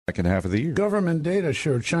second half of the year. Government data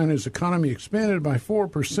showed China's economy expanded by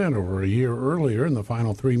 4% over a year earlier in the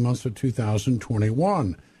final 3 months of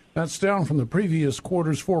 2021. That's down from the previous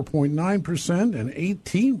quarter's 4.9% and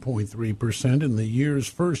 18.3% in the year's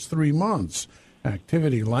first 3 months.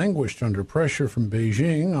 Activity languished under pressure from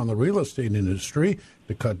Beijing on the real estate industry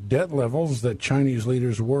to cut debt levels that Chinese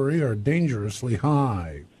leaders worry are dangerously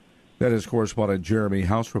high. That is correspondent Jeremy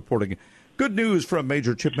House reporting. Good news from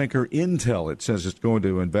major chipmaker Intel. It says it's going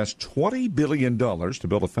to invest $20 billion to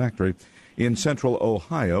build a factory in central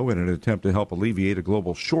Ohio in an attempt to help alleviate a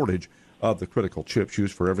global shortage of the critical chips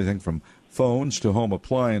used for everything from phones to home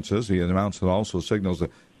appliances. The announcement also signals the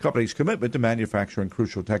company's commitment to manufacturing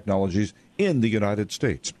crucial technologies in the United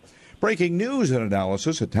States. Breaking news and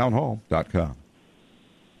analysis at townhall.com.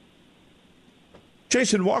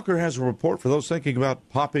 Jason Walker has a report for those thinking about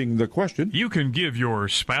popping the question. You can give your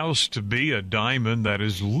spouse-to-be a diamond that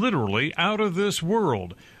is literally out of this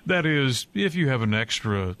world. That is, if you have an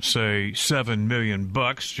extra, say, $7 million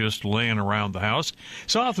just laying around the house.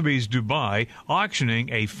 Sotheby's Dubai auctioning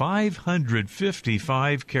a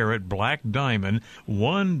 555-carat black diamond,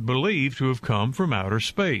 one believed to have come from outer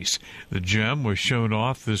space. The gem was shown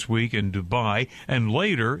off this week in Dubai and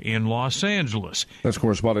later in Los Angeles. That's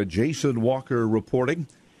correspondent Jason Walker reporting.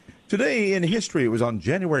 Today in history, it was on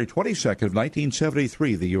January 22nd of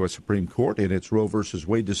 1973, the U.S. Supreme Court, in its Roe v.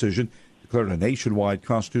 Wade decision, declared a nationwide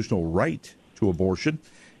constitutional right to abortion.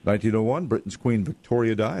 In 1901, Britain's Queen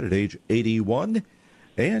Victoria died at age 81.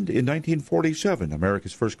 And in 1947,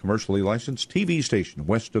 America's first commercially licensed TV station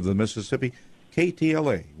west of the Mississippi,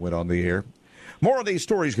 KTLA, went on the air. More of these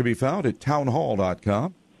stories can be found at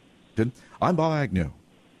townhall.com. I'm Bob Agnew.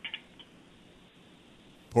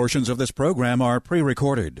 Portions of this program are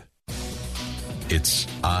pre-recorded. It's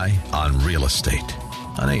Eye on Real Estate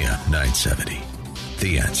on AM 970.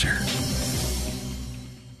 The Answer.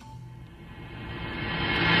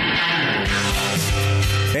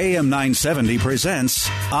 AM 970 presents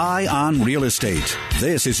Eye on Real Estate.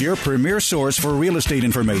 This is your premier source for real estate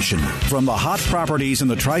information. From the hot properties in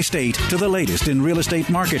the tri-state to the latest in real estate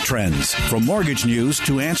market trends. From mortgage news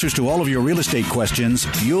to answers to all of your real estate questions,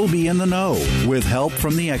 you'll be in the know with help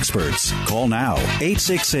from the experts. Call now,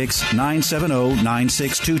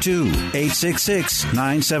 866-970-9622.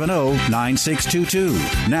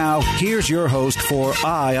 866-970-9622. Now, here's your host for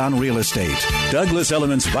Eye on Real Estate, Douglas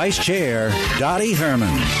Elliman's Vice Chair, Dottie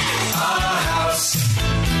Herman. Our house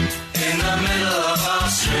in the middle of our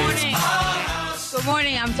street. Good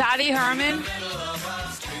morning. I'm Dottie Herman,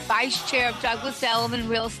 Vice Chair of Douglas Elliman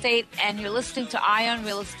Real Estate, and you're listening to Eye on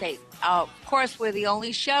Real Estate. Of course, we're the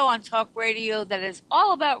only show on talk radio that is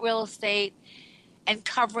all about real estate and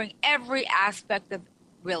covering every aspect of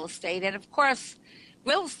real estate. And, of course,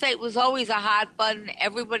 real estate was always a hot button.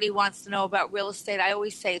 Everybody wants to know about real estate. I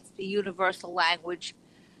always say it's the universal language.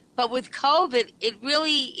 But with COVID, it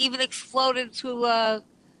really even exploded to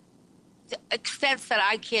extents that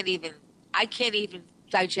I can't even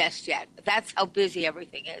digest yet. That's how busy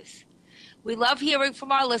everything is. We love hearing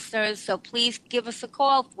from our listeners, so please give us a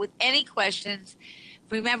call with any questions.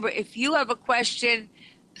 Remember, if you have a question,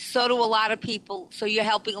 so do a lot of people. So you're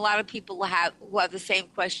helping a lot of people who have the same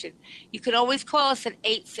question. You can always call us at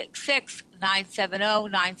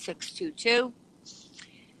 866-970-9622.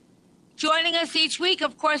 Joining us each week,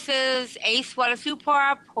 of course, is Ace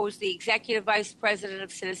Wadasuparp, who's the Executive Vice President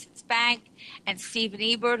of Citizens Bank, and Stephen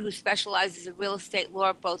Ebert, who specializes in real estate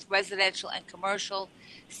law, both residential and commercial.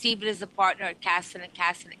 Stephen is a partner at Casson &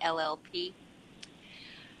 Casson LLP.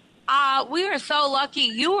 We are so lucky,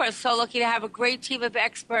 you are so lucky to have a great team of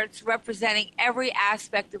experts representing every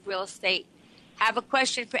aspect of real estate. Have a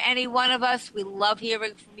question for any one of us. We love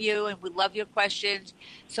hearing from you, and we love your questions.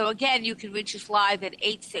 So, again, you can reach us live at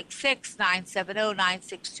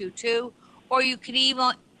 866-970-9622, or you can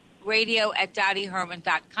email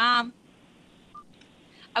radio@dottieherman.com.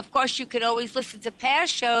 Of course, you can always listen to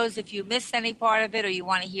past shows if you missed any part of it or you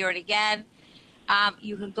want to hear it again.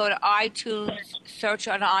 You can go to iTunes, search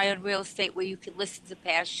on Eye on Real Estate, where you can listen to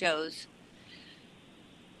past shows.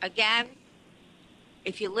 Again,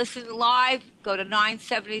 if you listen live, go to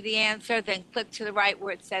 970 The Answer, then click to the right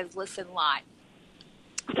where it says Listen Live.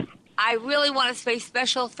 I really want to say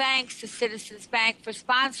special thanks to Citizens Bank for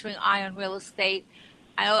sponsoring Eye on Real Estate.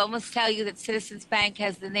 I almost tell you that Citizens Bank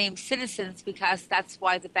has the name Citizens because that's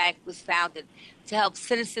why the bank was founded, to help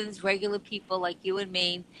citizens, regular people like you and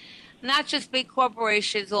me, not just big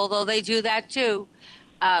corporations, although they do that too.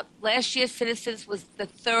 Last year, Citizens was the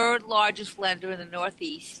third largest lender in the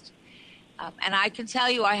Northeast. And I can tell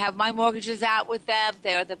you, I have my mortgages out with them.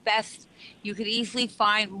 They're the best. You can easily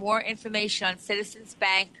find more information on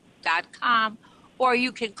citizensbank.com or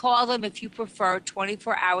you can call them if you prefer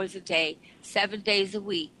 24 hours a day, 7 days a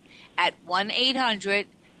week at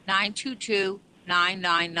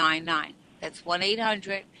 1-800-922-9999. That's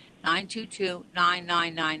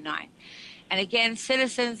 1-800-922-9999. And again,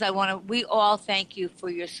 citizens, we all thank you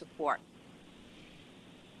for your support.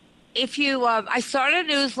 If you, I started a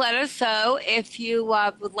newsletter, so if you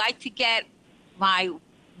would like to get my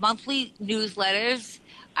monthly newsletters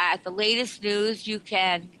at the latest news, you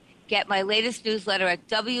can get my latest newsletter at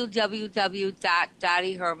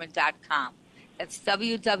www.dottieherman.com. That's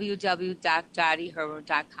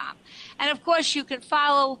www.dottieherman.com. And of course, you can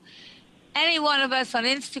follow any one of us on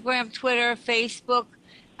Instagram, Twitter, Facebook,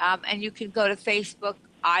 and you can go to Facebook,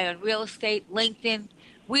 Eye on Real Estate, LinkedIn.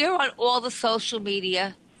 We are on all the social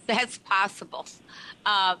media that's possible.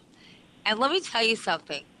 And let me tell you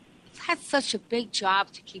something. That's such a big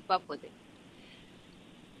job to keep up with it.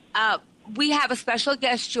 We have a special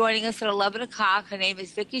guest joining us at 11 o'clock. Her name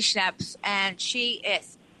is Vicki Schneps, and she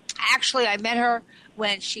is. Actually, I met her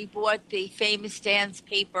when she bought the famous dance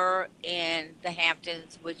paper in the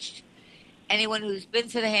Hamptons, which anyone who's been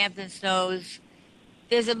to the Hamptons knows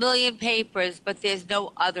there's a million papers, but there's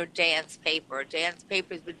no other dance paper. Dance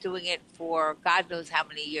paper's been doing it for God knows how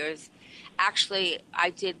many years. Actually,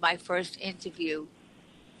 I did my first interview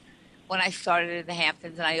when I started in the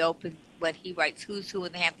Hamptons, and I opened what he writes, Who's Who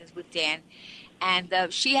in the Hamptons with Dan.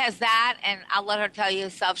 And she has that, and I'll let her tell you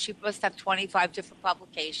herself. She must have 25 different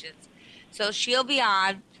publications. So she'll be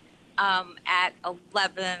on at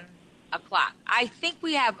 11 o'clock. I think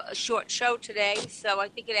we have a short show today, so I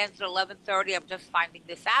think it ends at 11:30. I'm just finding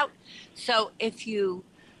this out. So if you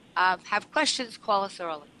have questions, call us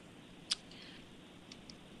early.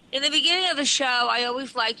 In the beginning of the show, I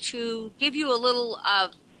always like to give you a little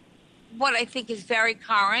of what I think is very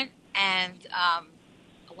current, and a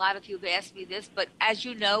lot of you have asked me this, but as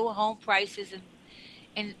you know, home prices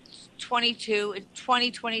in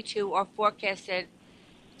 2022 are forecasted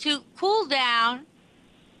to cool down.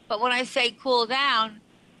 But when I say cool down,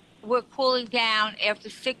 we're cooling down after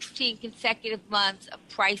 16 consecutive months of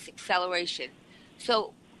price acceleration.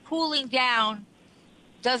 So cooling down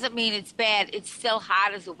doesn't mean it's bad. It's still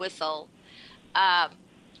hot as a whistle.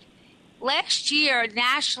 Last year,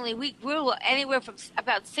 nationally, we grew anywhere from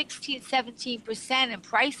about 16, 17% in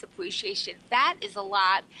price appreciation. That is a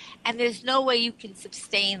lot, and there's no way you can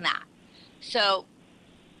sustain that. So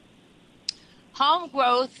home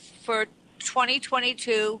growth for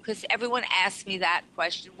 2022, because everyone asked me that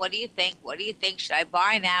question, what do you think? What do you think? Should I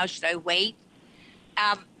buy now? Should I wait?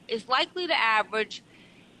 Is likely to average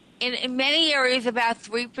in many areas about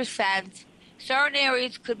 3%. Certain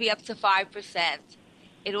areas could be up to 5%.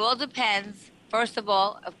 It all depends, first of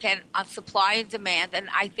all, on supply and demand. And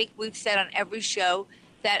I think we've said on every show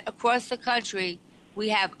that across the country, we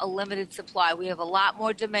have a limited supply. We have a lot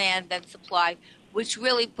more demand than supply, which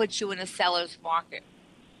really puts you in a seller's market.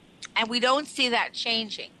 And we don't see that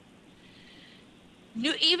changing.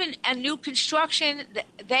 Even a new construction,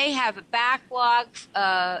 they have backlogs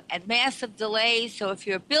and massive delays. So if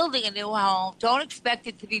you're building a new home, don't expect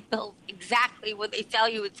it to be built exactly what they tell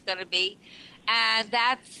you it's going to be. And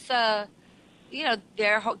that's, they're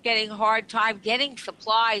getting a hard time getting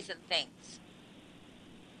supplies and things.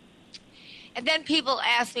 And then people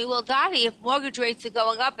ask me, well, Dottie, if mortgage rates are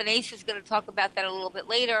going up, and Ace is going to talk about that a little bit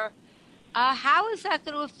later, how is that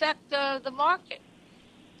going to affect the market?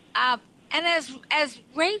 And as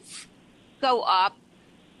rates go up,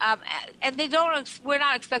 and we're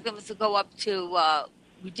not expecting them to go up to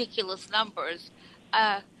ridiculous numbers,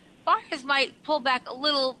 buyers might pull back a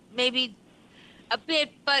little, maybe a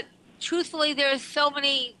bit, but truthfully, there's so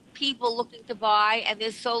many people looking to buy, and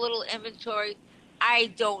there's so little inventory. I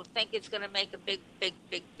don't think it's going to make a big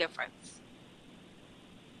difference.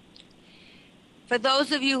 For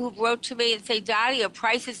those of you who wrote to me and say, Dottie, are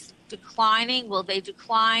prices declining? Will they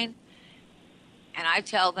decline? And I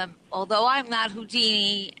tell them, although I'm not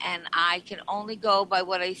Houdini and I can only go by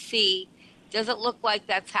what I see, doesn't look like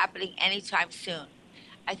that's happening anytime soon.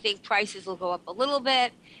 I think prices will go up a little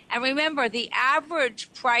bit. And remember, the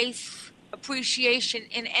average price appreciation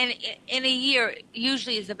in a year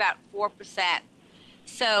usually is about 4%.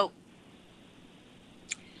 So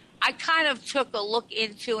I kind of took a look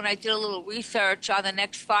into, and I did a little research on the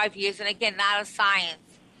next 5 years, and again, not a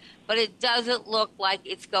science, but it doesn't look like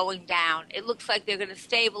it's going down. It looks like they're going to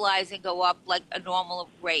stabilize and go up like a normal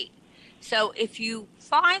rate. So if you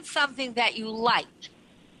find something that you like,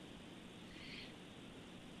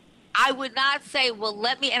 I would not say, well,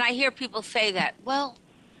 and I hear people say that, well,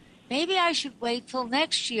 maybe I should wait till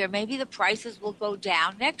next year. Maybe the prices will go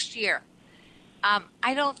down next year.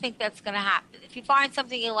 I don't think that's going to happen. If you find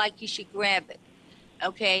something you like, you should grab it.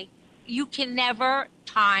 okay, you can never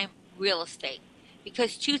time real estate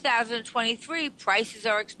because 2023 prices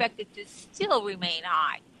are expected to still remain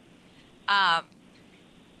high.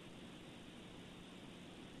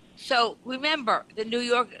 So remember, the New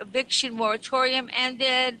York eviction moratorium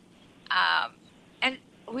ended. And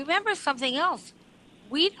remember something else.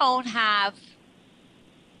 We don't have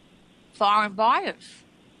foreign buyers.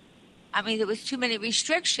 I mean, there was too many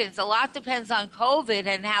restrictions. A lot depends on COVID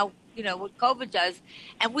and how, what COVID does.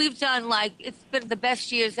 And we've done it's been the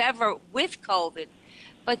best years ever with COVID.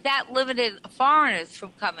 But that limited foreigners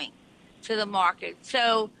from coming to the market.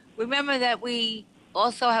 So remember that we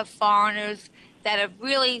also have foreigners that have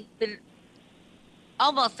really been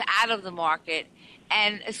almost out of the market.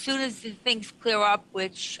 And as soon as the things clear up,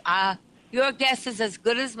 which your guess is as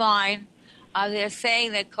good as mine, they're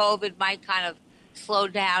saying that COVID might kind of slow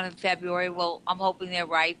down in February. Well, I'm hoping they're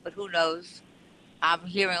right, but who knows? I'm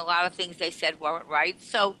hearing a lot of things they said weren't right.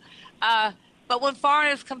 So, but when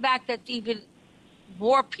foreigners come back, that's even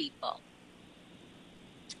more people.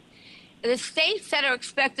 The states that are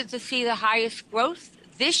expected to see the highest growth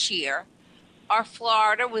this year are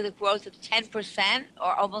Florida with a growth of 10%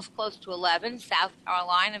 or almost close to 11, South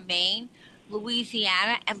Carolina, Maine,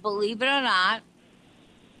 Louisiana, and believe it or not,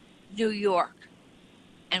 New York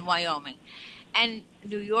and Wyoming. And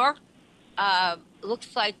New York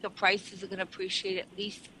looks like the prices are going to appreciate at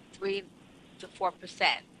least 3 to 4%.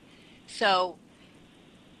 So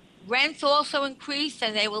rents also increased,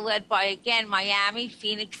 and they were led by, again, Miami,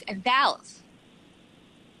 Phoenix, and Dallas.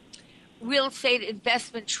 Real estate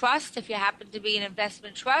investment trust, if you happen to be an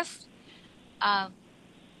investment trust,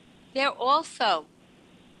 they're also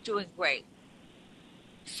doing great.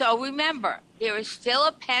 So remember, there is still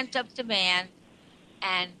a pent-up demand,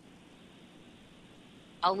 and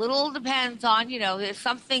a little depends on, there's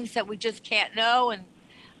some things that we just can't know, and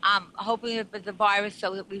I'm hoping that with the virus,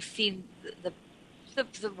 so that we've seen the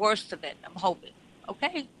worst of it. I'm hoping.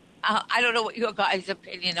 Okay? I don't know what your guys'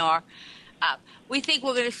 opinion are. We think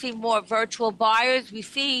we're going to see more virtual buyers. We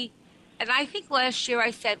see, and I think last year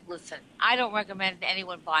I said, listen, I don't recommend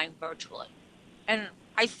anyone buying virtually. And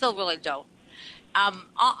I still really don't.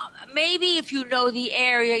 Maybe if you know the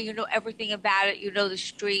area, you know everything about it, you know the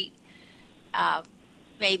street,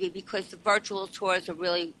 maybe because the virtual tours are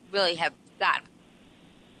really, really have gotten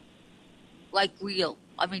real.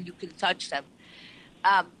 I mean, you can touch them.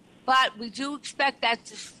 But we do expect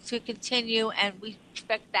that to continue, and we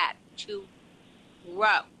expect that to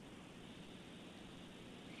grow.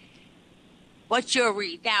 What's your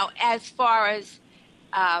read? Now, as far as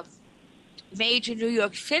major New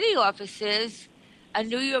York City offices,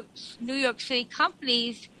 New York City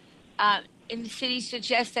companies in the city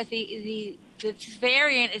suggest that this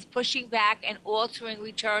variant is pushing back and altering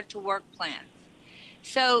return to work plans.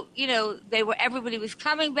 So, everybody was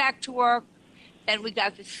coming back to work. Then we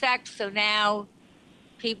got the sex, so now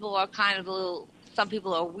people are kind of some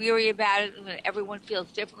people are weary about it. Everyone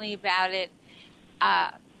feels differently about it.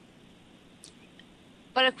 But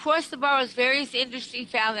across the boroughs, various industries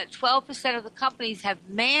found that 12% of the companies have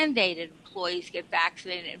mandated employees get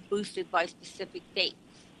vaccinated and boosted by specific dates.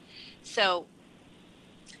 So,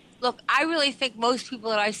 look, I really think most people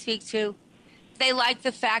that I speak to, they like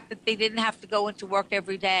the fact that they didn't have to go into work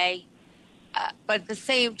every day. But at the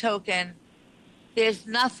same token, there's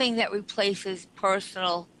nothing that replaces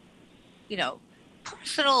personal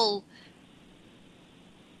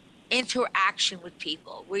interaction with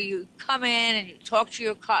people, where you come in and you talk to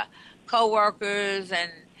your co-workers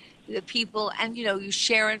and the people, and you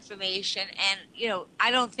share information, and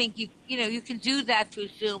I don't think you can do that through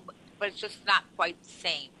Zoom, but it's just not quite the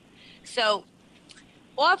same. So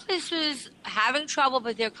offices having trouble,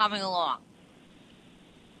 but they're coming along.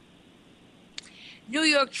 New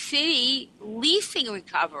York City leasing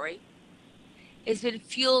recovery has been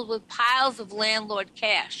fueled with piles of landlord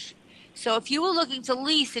cash. So if you were looking to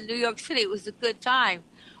lease in New York City, it was a good time.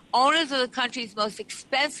 Owners of the country's most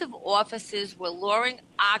expensive offices were luring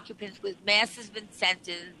occupants with massive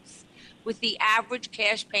incentives, with the average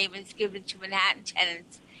cash payments given to Manhattan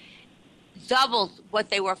tenants doubled what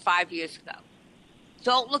they were 5 years ago.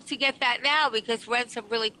 Don't look to get that now because rents have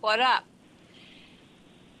really caught up.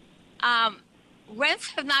 Rents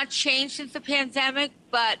have not changed since the pandemic,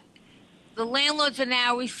 but the landlords are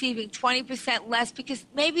now receiving 20% less because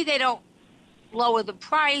maybe they don't lower the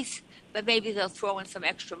price, but maybe they'll throw in some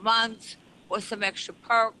extra months or some extra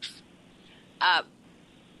perks.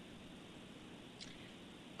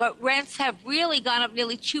 But rents have really gone up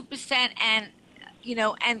nearly 2%, and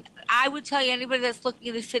I would tell you, anybody that's looking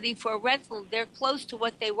in the city for a rental, they're close to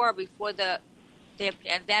what they were before the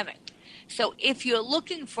pandemic. So if you're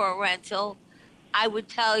looking for a rental, I would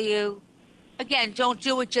tell you, again, don't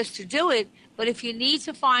do it just to do it. But if you need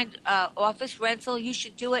to find office rental, you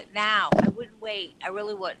should do it now. I wouldn't wait. I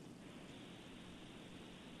really wouldn't.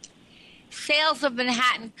 Sales of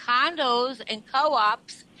Manhattan condos and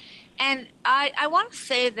co-ops. And I want to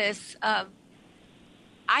say this.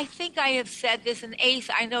 I think I have said this, and Ace,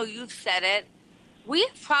 I know you've said it. We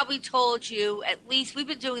have probably told you, at least, we've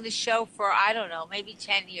been doing the show for, I don't know, maybe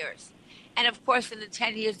 10 years. And, of course, in the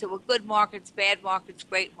 10 years, there were good markets, bad markets,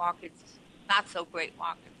 great markets, not so great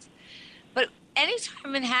markets. But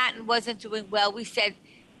anytime Manhattan wasn't doing well, we said,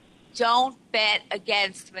 don't bet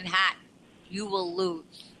against Manhattan. You will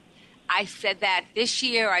lose. I said that this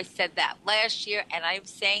year, I said that last year, and I'm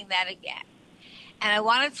saying that again. And I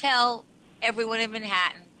want to tell everyone in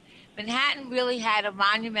Manhattan, Manhattan really had a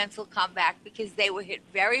monumental comeback because they were hit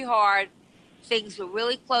very hard. Things were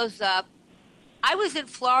really closed up. I was in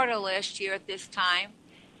Florida last year at this time,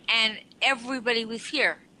 and everybody was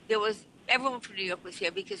here. Everyone from New York was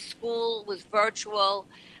here because school was virtual,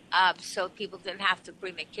 so people didn't have to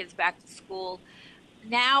bring their kids back to school.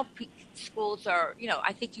 Now schools are,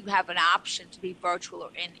 I think you have an option to be virtual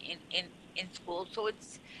or in school, so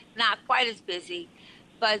it's not quite as busy.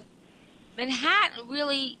 But Manhattan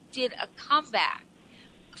really did a comeback.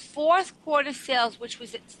 Fourth quarter sales, which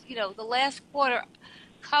was, the last quarter,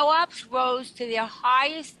 co-ops rose to their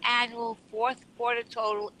highest annual fourth quarter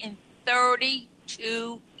total in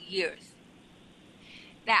 32 years.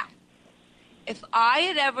 Now, if I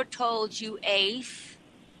had ever told you, Ace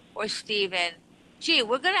or Steven, gee,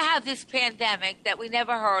 we're going to have this pandemic that we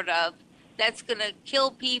never heard of, that's going to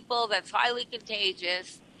kill people, that's highly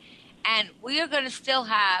contagious, and we are going to still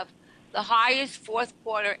have the highest fourth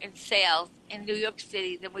quarter in sales in New York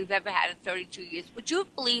City than we've ever had in 32 years. Would you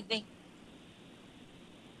have believed me?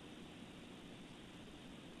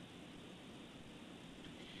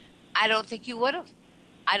 I don't think you would have.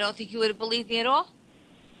 I don't think you would have believed me at all.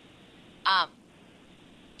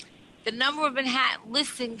 The number of Manhattan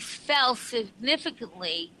listings fell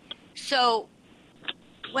significantly. So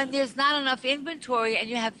when there's not enough inventory and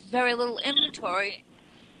you have very little inventory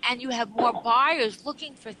and you have more buyers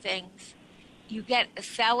looking for things, you get a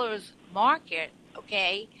seller's market,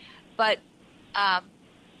 okay? But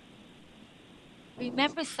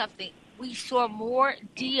remember something. We saw more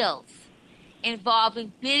deals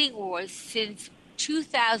involving bidding wars since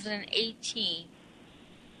 2018.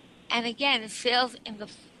 And again, sales in the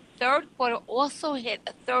third quarter also hit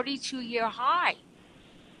a 32-year high.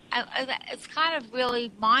 And it's kind of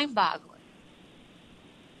really mind-boggling.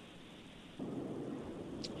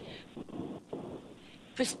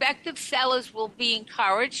 Prospective sellers will be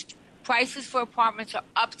encouraged. Prices for apartments are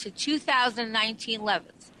up to 2019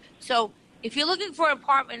 levels. So if you're looking for an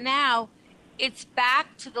apartment now, it's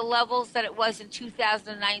back to the levels that it was in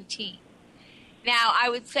 2019. Now, I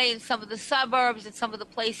would say in some of the suburbs and some of the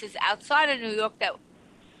places outside of New York that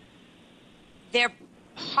they're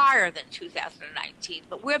higher than 2019,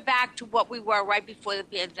 but we're back to what we were right before the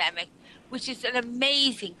pandemic, which is an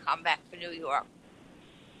amazing comeback for New York.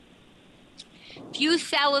 Few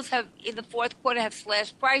sellers in the fourth quarter have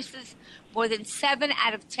slashed prices. More than 7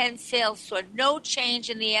 out of 10 sales saw no change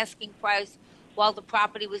in the asking price while the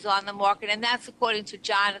property was on the market, and that's according to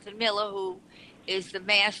Jonathan Miller, who is the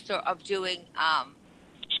master of doing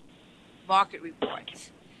market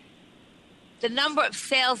reports. The number of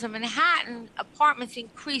sales in Manhattan apartments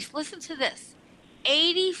increased, listen to this,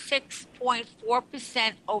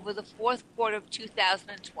 86.4% over the fourth quarter of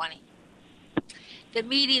 2020. The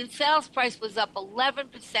median sales price was up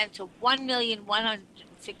 11% to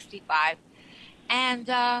 $1,165,000, and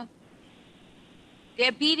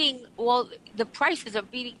they're beating the prices are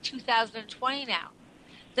beating 2020 now.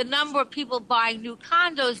 The number of people buying new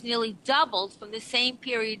condos nearly doubled from the same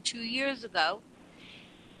period 2 years ago.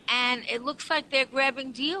 And it looks like they're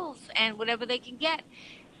grabbing deals and whatever they can get.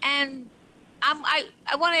 And I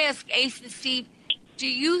want to ask Ace and Steve, do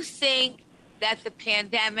you think that the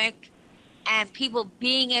pandemic and people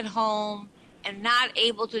being at home and not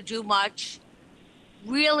able to do much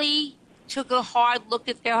really took a hard look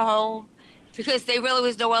at their home because there really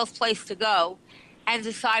was no else place to go and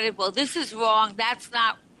decided, well, this is wrong, that's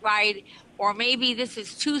not right, or maybe this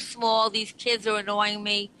is too small, these kids are annoying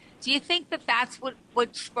me? Do you think that that's what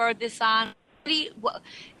spurred this on? Do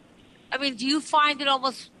you find it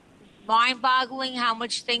almost mind-boggling how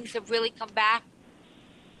much things have really come back?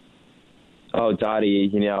 Oh,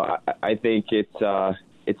 Dottie, I think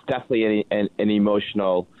it's definitely an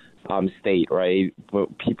emotional state, right?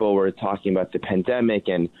 People were talking about the pandemic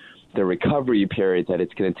and the recovery period, that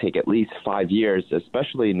it's going to take at least 5 years,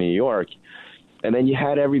 especially in New York. And then you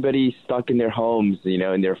had everybody stuck in their homes,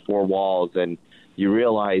 in their four walls, and you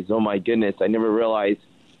realize, oh my goodness, I never realized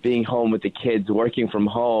being home with the kids, working from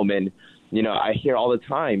home. And, I hear all the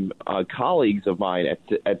time colleagues of mine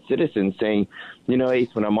at Citizens saying, Ace,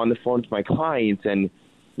 when I'm on the phone to my clients and,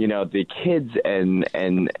 the kids and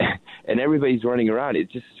everybody's running around, it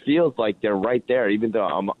just feels like they're right there, even though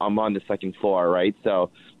I'm on the second floor, right?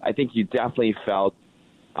 So I think you definitely felt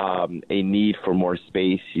a need for more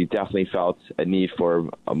space. You definitely felt a need for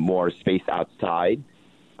more space outside,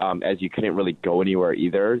 as you couldn't really go anywhere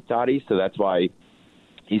either, Dottie. So that's why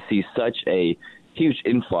you see such a huge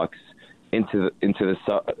influx into the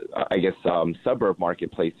suburb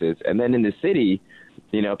marketplaces. And then in the city,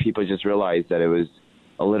 people just realized that it was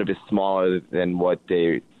a little bit smaller than what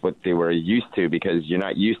they were used to, because you're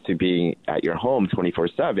not used to being at your home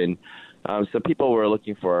 24/7. So people were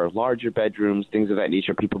looking for larger bedrooms, things of that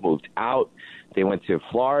nature. People moved out. They went to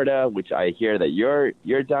Florida, which I hear that you're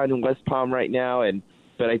down in West Palm right now.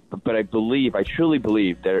 But I truly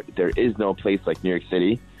believe there is no place like New York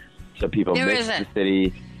City. So people miss the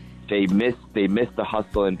city. They miss the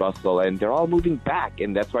hustle and bustle, and they're all moving back.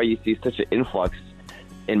 And that's why you see such an influx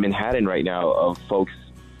in Manhattan right now of folks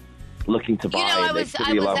looking to buy. I was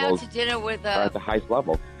out to dinner with are at the highest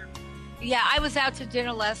level. Yeah, I was out to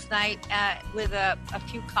dinner last night with a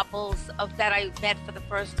few couples that I met for the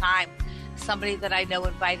first time. Somebody that I know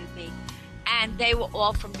invited me, and they were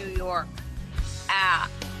all from New York,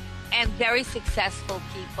 and very successful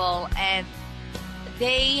people, and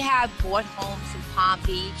they have bought homes in Palm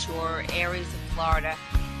Beach or areas of Florida,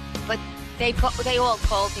 but they all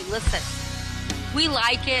told me, listen, we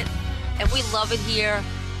like it and we love it here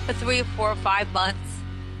for 3 or 4 or 5 months,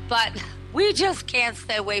 but we just can't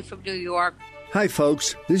stay away from New York. Hi,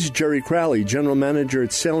 folks. This is Jerry Crowley, General Manager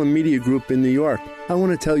at Salem Media Group in New York. I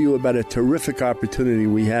want to tell you about a terrific opportunity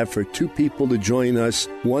we have for 2 people to join us,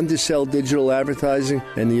 one to sell digital advertising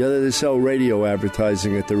and the other to sell radio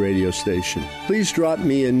advertising at the radio station. Please drop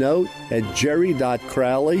me a note at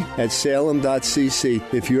jerry.crowley@salem.cc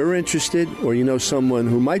if you're interested or you know someone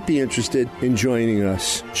who might be interested in joining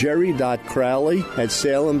us.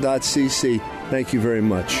 jerry.crowley@salem.cc. Thank you very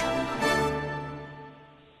much.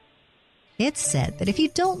 It's said that if you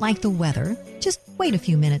don't like the weather, just wait a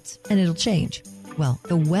few minutes and it'll change. Well,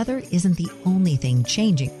 the weather isn't the only thing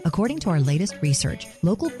changing. According to our latest research,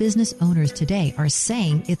 local business owners today are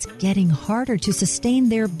saying it's getting harder to sustain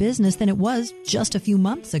their business than it was just a few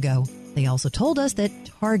months ago. They also told us that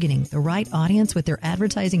targeting the right audience with their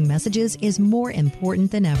advertising messages is more important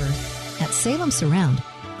than ever. At Salem Surround,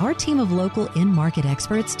 our team of local in-market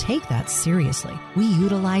experts take that seriously. We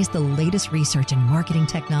utilize the latest research in marketing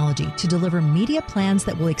technology to deliver media plans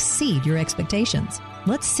that will exceed your expectations.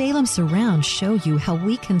 Let Salem Surround show you how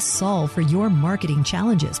we can solve for your marketing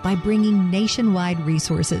challenges by bringing nationwide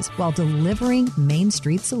resources while delivering Main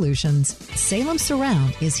Street solutions. Salem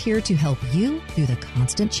Surround is here to help you through the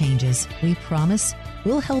constant changes. We promise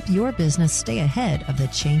we'll help your business stay ahead of the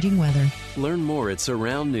changing weather. Learn more at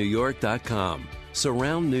surroundnewyork.com.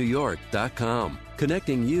 surroundnewyork.com,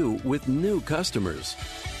 connecting you with new customers.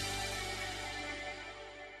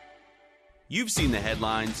 You've seen the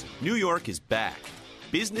headlines. New York is back.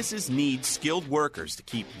 Businesses need skilled workers to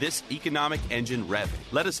keep this economic engine revving.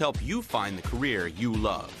 Let us help you find the career you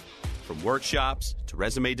love. From workshops to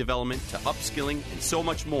resume development to upskilling and so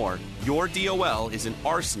much more, your DOL is an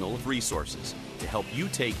arsenal of resources to help you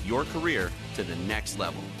take your career to the next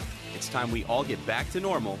level. It's time we all get back to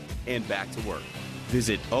normal and back to work.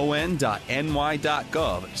 Visit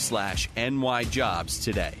on.ny.gov/nyjobs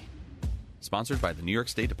today. Sponsored by the New York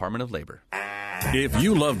State Department of Labor. If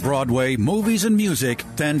you love Broadway, movies, and music,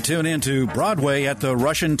 then tune into Broadway at the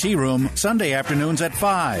Russian Tea Room, Sunday afternoons at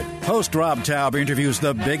 5. Host Rob Taub interviews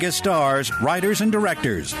the biggest stars, writers, and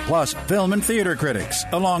directors, plus film and theater critics,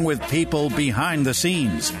 along with people behind the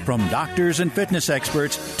scenes, from doctors and fitness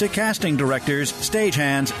experts to casting directors,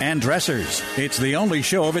 stagehands, and dressers. It's the only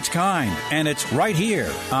show of its kind, and it's right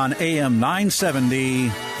here on AM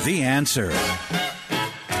 970, The Answer.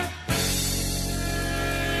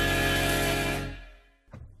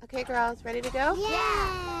 Okay, girls, ready to go?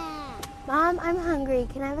 Yeah! Mom, I'm hungry.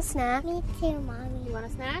 Can I have a snack? Me too, Mommy. You want a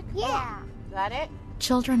snack? Yeah. Got it?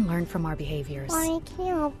 Children learn from our behaviors. Mommy, can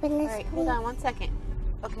you open this, All right, please? hold on 1 second.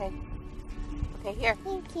 Okay. Okay, here.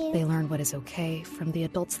 Thank you. They learn what is okay from the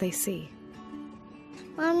adults they see.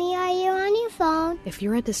 Mommy, are you on your phone? If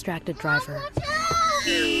you're a distracted driver,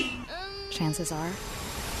 chances are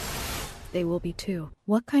they will be too.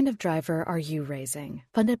 What kind of driver are you raising?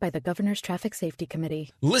 Funded by the Governor's Traffic Safety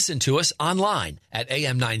Committee. Listen to us online at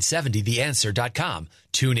am970theanswer.com.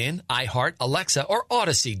 Tune in, iHeart, Alexa, or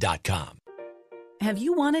Odyssey.com. Have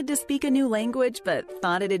you wanted to speak a new language but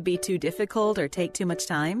thought it'd be too difficult or take too much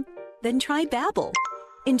time? Then try Babbel.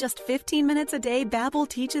 In just 15 minutes a day, Babbel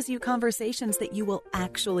teaches you conversations that you will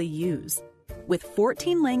actually use. With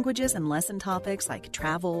 14 languages and lesson topics like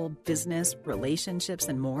travel, business, relationships,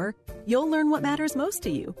 and more, you'll learn what matters most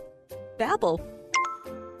to you. Babbel.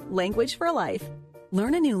 Language for life.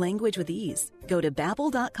 Learn a new language with ease. Go to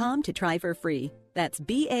Babbel.com to try for free. That's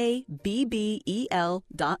BABBEL.com.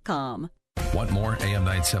 Want more AM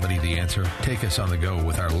 970 The Answer? Take us on the go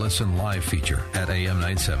with our Listen Live feature at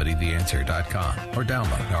am970theanswer.com or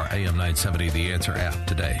download our AM 970 The Answer app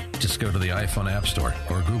today. Just go to the iPhone App Store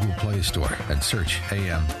or Google Play Store and search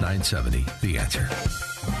AM 970 The Answer.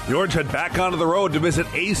 The Orange head back onto the road to visit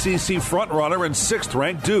ACC frontrunner and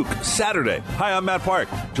 6th-ranked Duke Saturday. Hi, I'm Matt Park.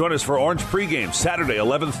 Join us for Orange pregame Saturday,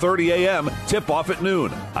 11:30 a.m., tip-off at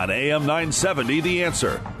noon on AM 970 The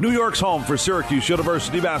Answer. New York's home for Syracuse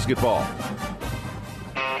University basketball.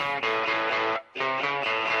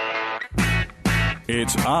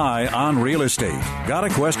 It's Eye on Real Estate. Got a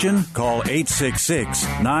question? Call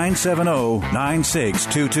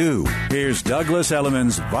 866-970-9622. Here's Douglas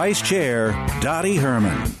Elliman's Vice Chair, Dottie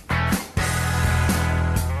Herman.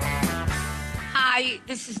 Hi,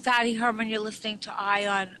 this is Dottie Herman. You're listening to Eye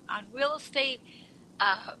on Real Estate.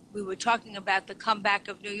 We were talking about the comeback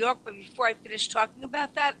of New York, but before I finish talking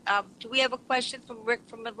about that, do we have a question from Rick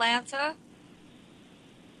from Atlanta?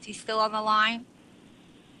 Is he still on the line?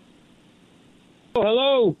 Oh,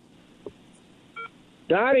 hello.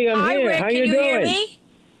 Dottie, I'm here. Rick, how can you doing? Hear me?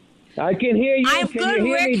 I can hear you. I'm can good, you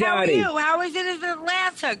hear Rick. me, How are Dottie? you? How is it in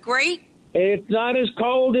Atlanta? Great? It's not as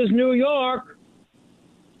cold as New York.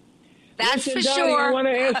 That's Listen, for Dottie, sure. I want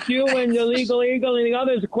to ask you and the Legal Eagle and the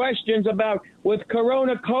others questions about with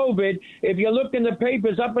Corona COVID. If you look in the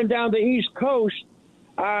papers up and down the East Coast,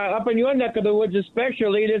 up in your neck of the woods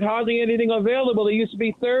especially, there's hardly anything available. There used to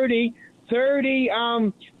be 30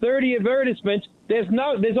 advertisements.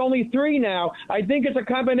 There's only 3 now. I think it's a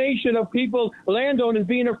combination of people, landowners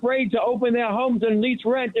being afraid to open their homes and lease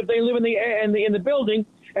rent if they live in the building,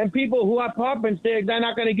 and people who have apartments, they're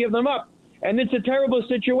not going to give them up. And it's a terrible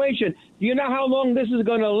situation. Do you know how long this is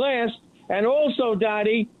going to last? And also,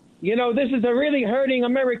 Dottie, you know, this is really hurting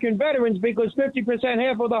American veterans because 50%,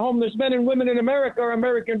 half of the homeless men and women in America are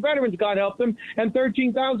American veterans, God help them, and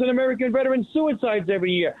 13,000 American veterans suicides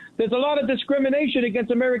every year. There's a lot of discrimination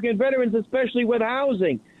against American veterans, especially with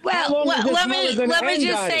housing. Well, let me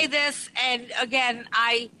just say this, and again,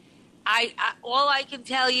 I all I can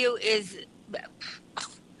tell you is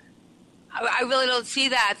I really don't see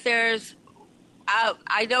that.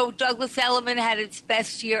 I know Douglas Elliman had its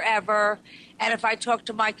best year ever. And if I talk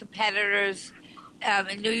to my competitors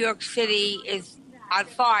in New York City, is on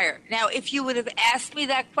fire. Now, if you would have asked me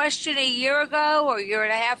that question a year ago or a year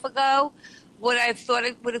and a half ago, would I have thought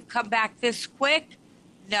it would have come back this quick?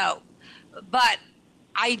 No. But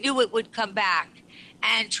I knew it would come back.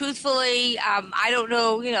 And truthfully, I don't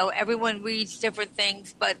know, you know, everyone reads different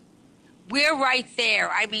things, but we're right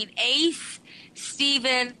there. I mean, Ace,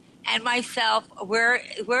 Stephen, and myself, we're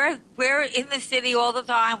in the city all the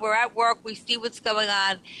time. We're at work. We see what's going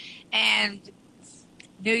on. And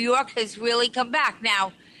New York has really come back.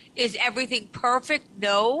 Now, is everything perfect?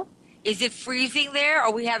 No. Is it freezing there?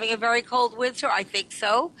 Are we having a very cold winter? I think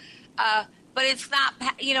so. But it's not,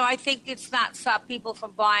 you know, I think it's not stopped people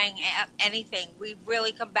from buying anything. We've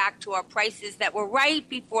really come back to our prices that were right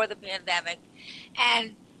before the pandemic.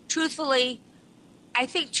 And truthfully, I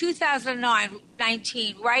think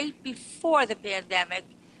 2019, right before the pandemic,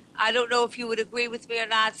 I don't know if you would agree with me or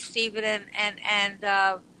not, Stephen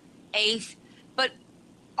and Ace, but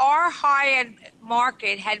our high-end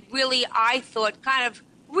market had really, I thought, kind of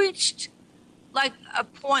reached like a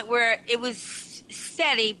point where it was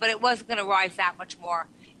steady, but it wasn't going to rise that much more.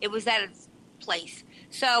 It was at its place.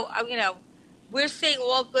 So, you know, we're seeing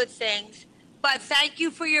all good things, but thank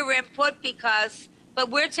you for your input but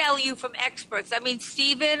we're telling you from experts. I mean,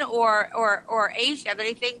 Stephen or Ace, have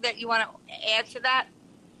anything that you want to add to that?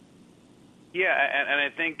 Yeah, and I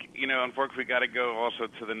think, you know, unfortunately, we got to go also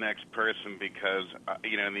to the next person because,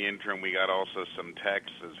 you know, in the interim, we got also some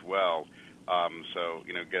texts as well. So,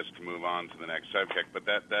 you know, gets to move on to the next subject. But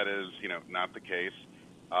that is, you know, not the case.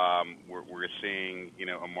 We're seeing, you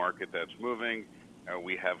know, a market that's moving.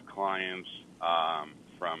 We have clients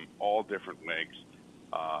from all different legs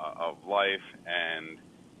of life, and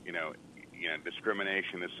you know,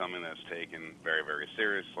 discrimination is something that's taken very, very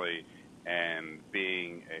seriously. And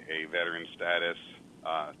being a veteran status,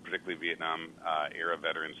 particularly Vietnam era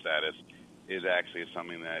veteran status, is actually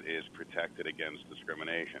something that is protected against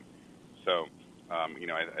discrimination. So I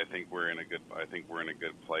think we're in a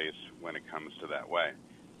good place when it comes to that way.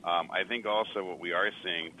 I think also what we are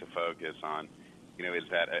seeing to focus on, is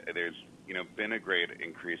that there's been a great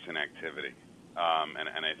increase in activity,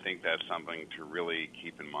 and I think that's something to really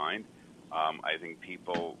keep in mind. I think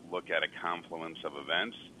people look at a confluence of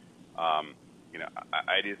events.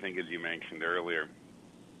 I do think, as you mentioned earlier,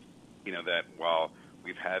 that while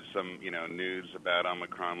we've had some, news about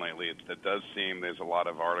Omicron lately, it does seem there's a lot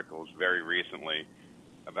of articles very recently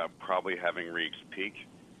about probably having reached peak.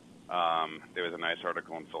 There was a nice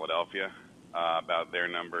article in Philadelphia about their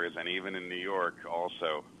numbers, and even in New York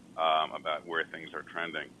also about where things are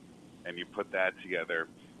trending. And you put that together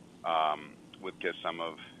with just some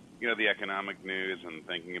of, the economic news and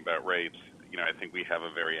thinking about rates, I think we have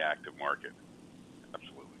a very active market.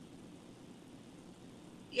 Absolutely.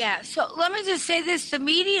 Yeah, so let me just say this. The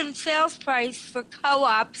median sales price for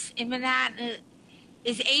co-ops in Manhattan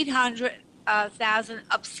is $800,000,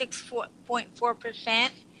 up 6.4%,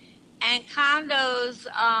 and condos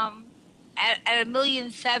at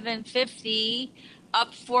 $1,750,000,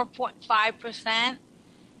 up 4.5%.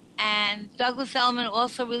 And Douglas Elliman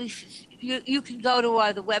also releases. You can go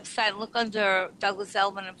to the website and look under Douglas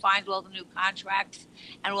Elliman and find all the new contracts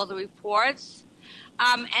and all the reports.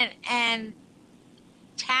 And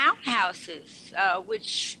townhouses,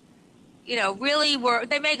 which, really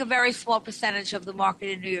they make a very small percentage of the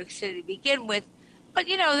market in New York City to begin with. But,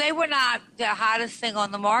 they were not the hottest thing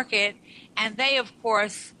on the market. And they, of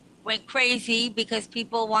course, went crazy because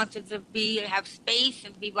people wanted to have space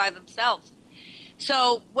and be by themselves.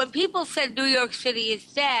 So when people said New York City is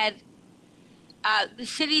dead, the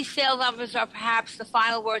city's sale numbers are perhaps the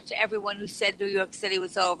final word to everyone who said New York City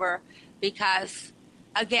was over because,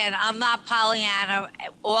 again, I'm not Pollyanna.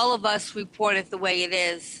 All of us report it the way it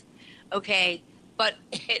is, okay? But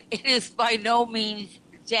it is by no means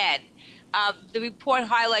dead. The report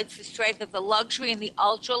highlights the strength of the luxury and the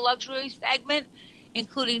ultra-luxury segment,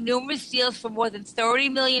 including numerous deals for more than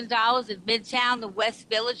 $30 million in Midtown, the West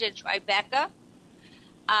Village, and Tribeca.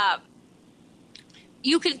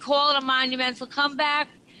 You can call it a monumental comeback,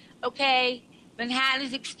 okay? Manhattan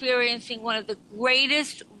is experiencing one of the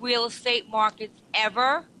greatest real estate markets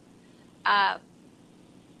ever.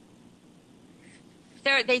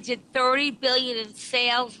 They did $30 billion in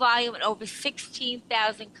sales volume and over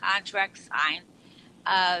 16,000 contracts signed.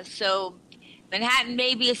 So Manhattan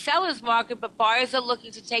may be a seller's market, but buyers are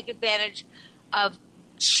looking to take advantage of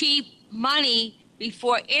cheap money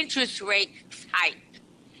before interest rates hike.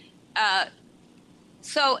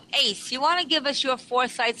 So, Ace, you want to give us your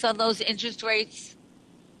foresights on those interest rates?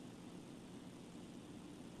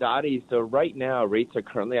 Dottie, so right now rates are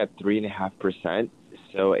currently at 3.5%.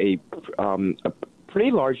 So a pretty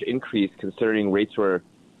large increase considering rates were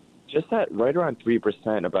just at right around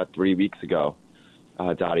 3% about 3 weeks ago,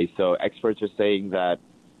 Dottie. So experts are saying that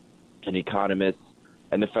an economist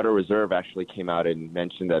and the Federal Reserve actually came out and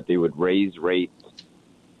mentioned that they would raise rates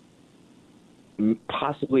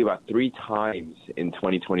possibly about 3 times in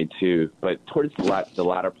 2022, but towards the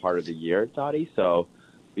latter part of the year, Dottie. So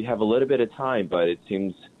we have a little bit of time, but it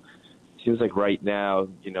seems like right now,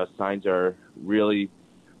 signs are really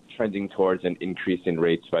trending towards an increase in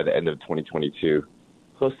rates by the end of 2022,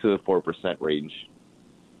 close to the 4% range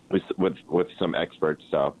with some experts.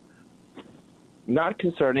 So not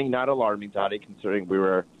concerning, not alarming, Dottie, considering we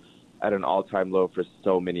were at an all-time low for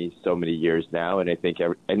so many years now. And I think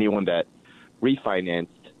anyone that refinanced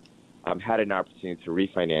had an opportunity to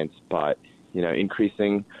refinance, but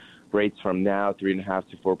increasing rates from now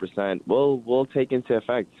 3.5% to 4% will take into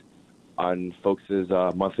effect on folks'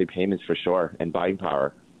 monthly payments for sure and buying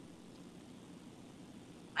power.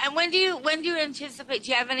 And when do you anticipate?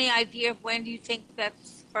 Do you have any idea of when do you think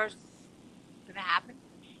that's first going to happen?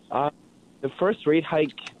 The first rate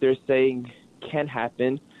hike they're saying can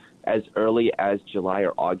happen as early as July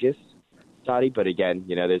or August, Dottie, but again,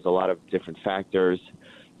 there's a lot of different factors.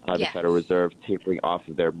 The Federal Reserve tapering off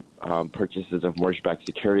of their purchases of mortgage-backed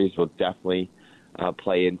securities will definitely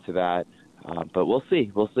play into that. But we'll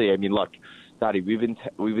see. I mean, look, Dottie, we've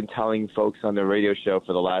been telling folks on the radio show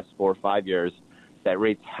for the last 4 or 5 years that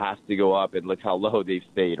rates have to go up, and look how low they've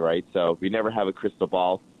stayed, right? So we never have a crystal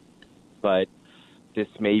ball, but this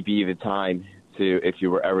may be the time to, if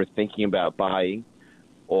you were ever thinking about buying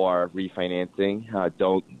or refinancing,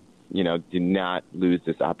 do not lose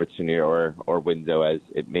this opportunity or window, as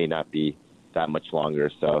it may not be that much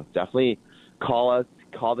longer. So definitely call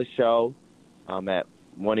the show at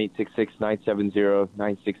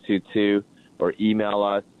 1-866-970-9622 or email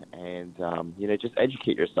us and, just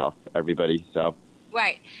educate yourself, everybody. So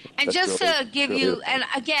right. And just to give you, and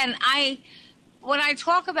again, when I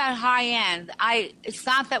talk about high end, it's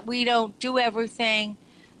not that we don't do everything,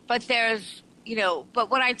 but there's, but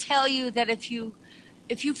when I tell you that if you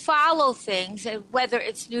follow things, and whether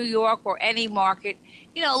it's New York or any market,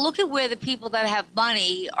 look at where the people that have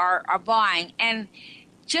money are buying. And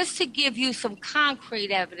just to give you some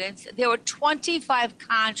concrete evidence, there were 25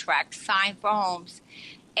 contracts signed for homes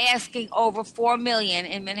asking over $4 million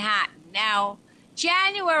in Manhattan. Now,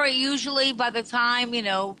 January, usually by the time,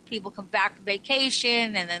 people come back from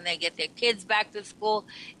vacation and then they get their kids back to school,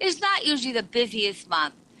 is not usually the busiest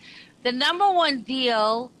month. The number one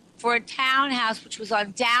deal for a townhouse, which was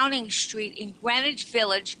on Downing Street in Greenwich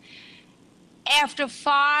Village, after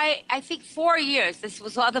 4 years, this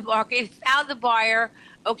was on the market, it found the buyer,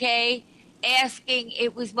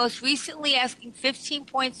 it was most recently asking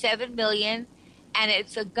 $15.7 million, and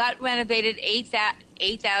it's a gut renovated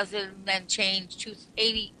 8,000 and change,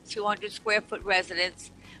 200 square foot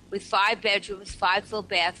residence with 5 bedrooms, 5 full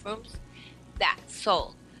bathrooms. That's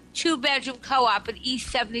sold. 2-bedroom co-op at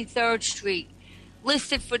East 73rd Street,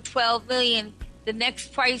 listed for $12 million. The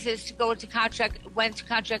next price is to go into contract. Went to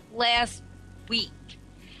contract last week.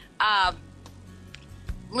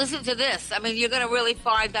 Listen to this. You're going to really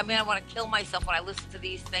find. I want to kill myself when I listen to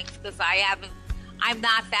these things because I'm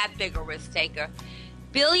not that big a risk taker.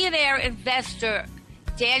 Billionaire investor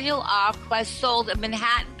Daniel Ock has sold a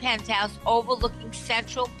Manhattan penthouse overlooking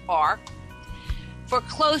Central Park for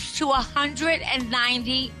close to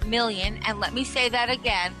 $190 million. And let me say that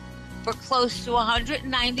again, for close to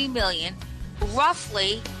 $190 million,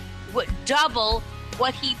 roughly double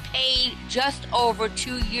what he paid just over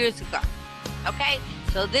 2 years ago. Okay?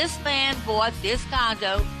 So this man bought this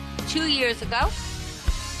condo 2 years ago.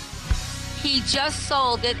 He just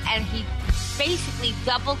sold it, and he basically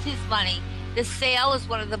doubled his money. The sale is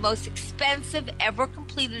one of the most expensive ever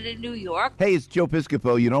completed in New York. Hey, it's Joe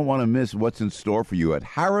Piscopo. You don't want to miss what's in store for you at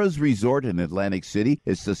Harrah's Resort in Atlantic City.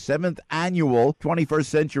 It's the 7th annual 21st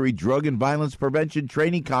Century Drug and Violence Prevention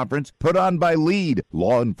Training Conference put on by LEAD,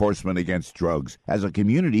 Law Enforcement Against Drugs. As a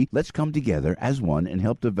community, let's come together as one and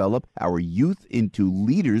help develop our youth into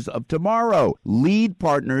leaders of tomorrow. LEAD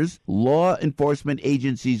partners law enforcement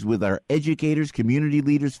agencies with our educators, community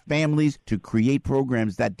leaders, families to create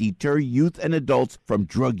programs that deter youth and adults from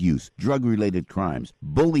drug use, drug-related crimes,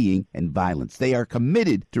 bullying, and violence. They are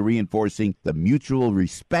committed to reinforcing the mutual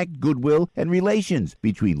respect, goodwill, and relations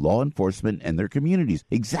between law enforcement and their communities.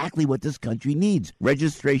 Exactly what this country needs.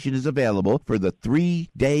 Registration is available for the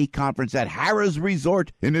 3-day conference at Harrah's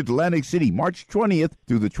Resort in Atlantic City, March 20th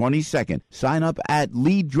through the 22nd. Sign up at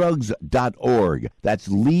leaddrugs.org. That's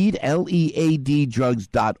LEAD, L-E-A-D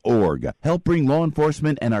drugs.org. Help bring law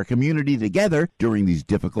enforcement and our community together during these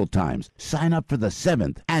difficult times. Sign up for the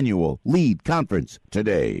 7th annual LEAD conference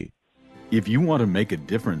today. If you want to make a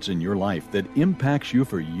difference in your life that impacts you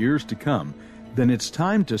for years to come, then it's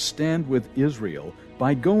time to stand with Israel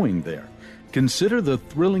by going there. Consider the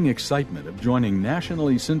thrilling excitement of joining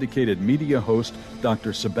nationally syndicated media host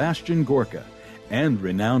Dr. Sebastian Gorka and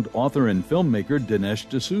renowned author and filmmaker Dinesh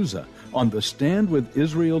D'Souza on the Stand with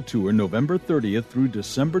Israel tour November 30th through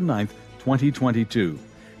December 9th, 2022.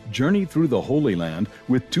 Journey through the Holy Land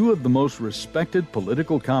with two of the most respected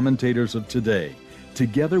political commentators of today.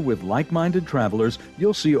 Together with like-minded travelers,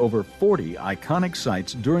 you'll see over 40 iconic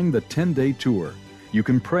sites during the 10-day tour. You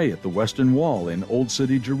can pray at the Western Wall in Old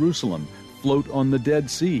City, Jerusalem, float on the Dead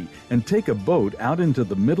Sea, and take a boat out into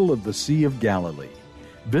the middle of the Sea of Galilee.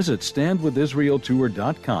 Visit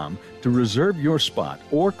StandWithIsraelTour.com to reserve your spot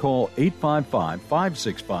or call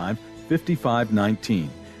 855-565-5519.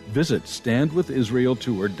 Visit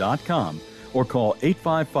StandWithIsraelTour.com or call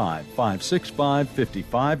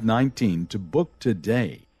 855-565-5519 to book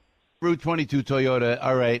today. Route 22 Toyota.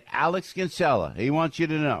 All right, Alex Kinsella, he wants you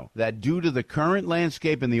to know that due to the current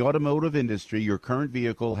landscape in the automotive industry, your current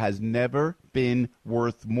vehicle has never been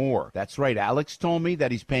worth more. That's right. Alex told me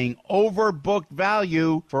that he's paying overbooked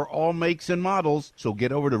value for all makes and models. So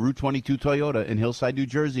get over to Route 22 Toyota in Hillside, New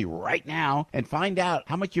Jersey right now and find out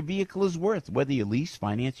how much your vehicle is worth. Whether you lease,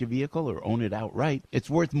 finance your vehicle, or own it outright, it's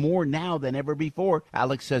worth more now than ever before.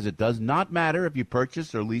 Alex says it does not matter if you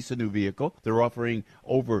purchase or lease a new vehicle. They're offering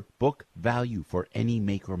overbook value for any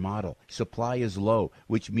make or model. Supply is low,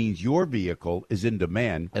 which means your vehicle is in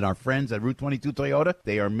demand. And our friends at Route 22 Toyota,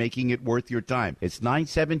 they are making it worth your time. It's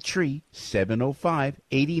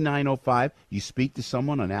 973-705-8905. You speak to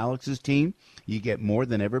someone on Alex's team, you get more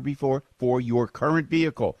than ever before for your current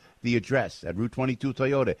vehicle. The address at Route 22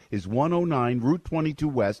 Toyota is 109 Route 22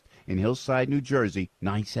 West in Hillside, New Jersey,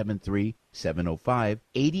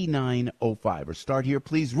 973-705-8905. Or start here,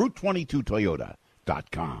 please,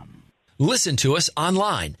 Route22Toyota.com. Listen to us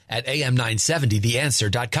online at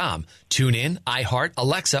am970theanswer.com. Tune in, iHeart,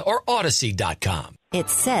 Alexa, or Odyssey.com.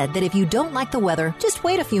 It's said that if you don't like the weather, just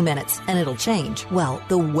wait a few minutes and it'll change. Well,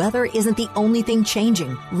 the weather isn't the only thing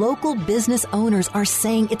changing. Local business owners are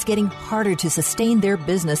saying it's getting harder to sustain their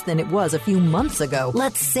business than it was a few months ago.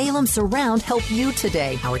 Let Salem Surround help you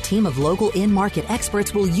today. Our team of local in-market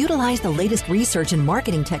experts will utilize the latest research and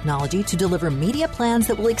marketing technology to deliver media plans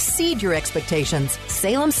that will exceed your expectations.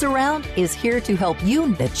 Salem Surround is here to help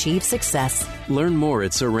you achieve success. Learn more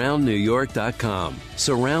at surroundnewyork.com.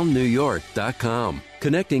 Surroundnewyork.com.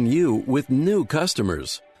 Connecting you with new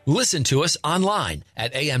customers. Listen to us online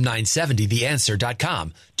at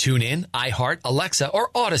am970theanswer.com. Tune in, iHeart, Alexa, or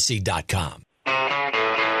Odyssey.com.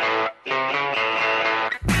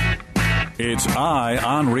 It's Eye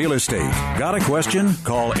on Real Estate. Got a question?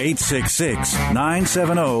 Call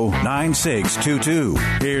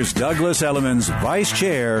 866-970-9622. Here's Douglas Elliman's Vice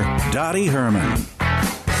Chair, Dottie Herman.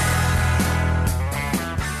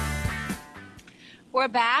 We're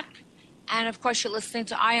back, and of course you're listening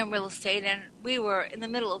to Eye on Real Estate, and we were in the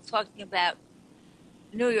middle of talking about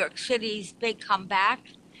New York City's big comeback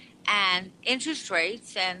and interest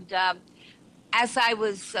rates, and as I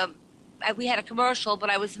was, we had a commercial, but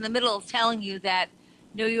I was in the middle of telling you that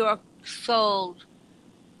New York sold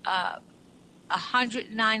a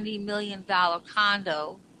 $190 million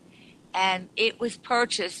condo, and it was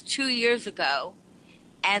purchased 2 years ago,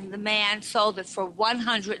 and the man sold it for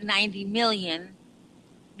 $190 million,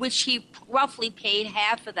 which he roughly paid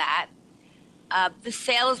half of that. The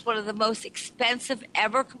sale is one of the most expensive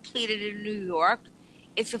ever completed in New York.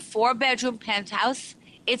 It's a 4-bedroom penthouse.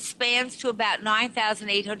 It spans to about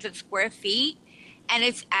 9,800 square feet, and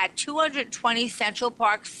it's at 220 Central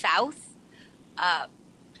Park South.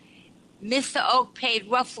 Mr. Oak paid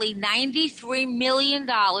roughly $93 million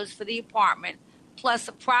for the apartment, plus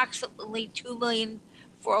approximately $2 million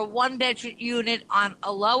for a 1-bedroom unit on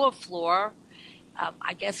a lower floor.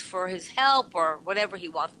 I guess for his help or whatever he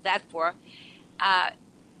wanted that for.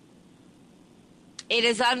 It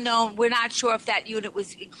is unknown. We're not sure if that unit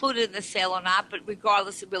was included in the sale or not, but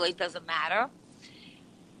regardless, it really doesn't matter.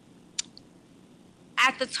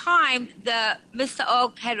 At the time, Mr.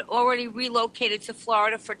 Oak had already relocated to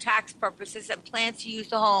Florida for tax purposes and planned to use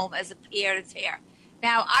the home as a pied-à-terre.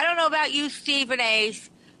 Now, I don't know about you, Stephen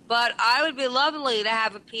Ace, but I would be lovely to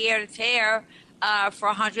have a pied-à-terre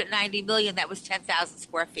for $190 million. That was 10,000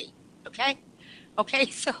 square feet. Okay,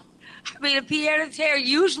 so I mean, a pied-à-terre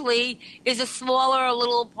usually is a smaller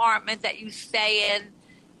little apartment that you stay in,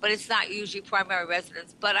 but it's not usually primary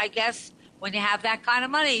residence. But I guess when you have that kind of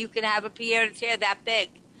money, you can have a pied-à-terre that big.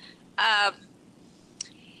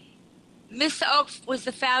 Mr. Oaks was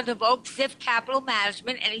the founder of Oak Ziff Capital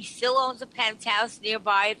Management, and he still owns a penthouse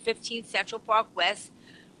nearby at 15 Central Park West,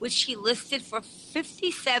 which he listed for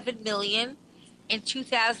 $57 million. In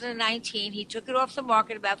 2019, he took it off the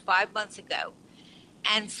market about 5 months ago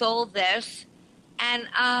and sold this. And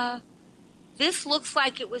this looks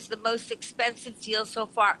like it was the most expensive deal so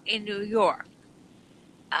far in New York.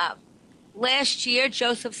 Last year,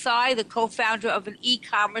 Joseph Tsai, the co-founder of an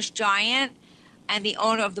e-commerce giant and the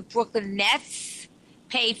owner of the Brooklyn Nets,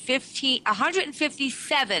 paid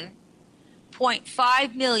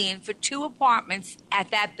 $157.5 million for 2 apartments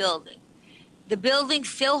at that building. The building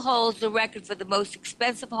still holds the record for the most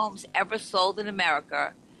expensive homes ever sold in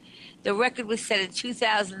America. The record was set in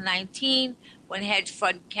 2019 when hedge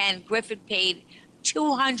fund Ken Griffin paid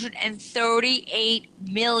 $238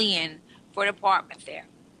 million for an apartment there.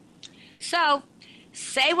 So,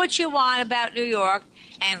 say what you want about New York,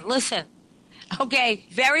 and listen, okay,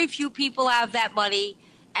 very few people have that money,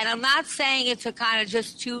 and I'm not saying it's a kind of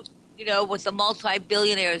just what the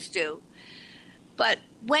multi-billionaires do, but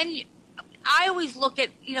I always look at,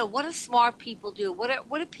 what do smart people do? What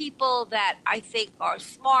are people that I think are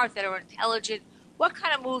smart, that are intelligent? What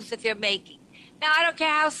kind of moves that they're making? Now, I don't care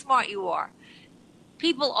how smart you are.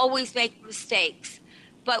 People always make mistakes.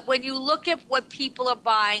 But when you look at what people are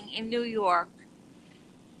buying in New York,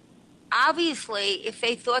 obviously, if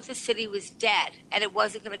they thought the city was dead and it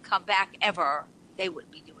wasn't going to come back ever, they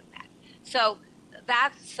wouldn't be doing that. So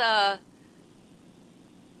that's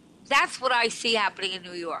what I see happening in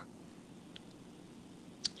New York.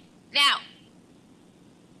 Now,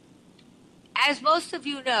 as most of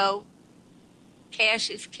you know, cash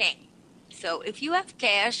is king. So if you have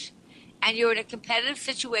cash and you're in a competitive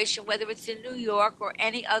situation, whether it's in New York or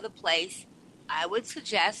any other place, I would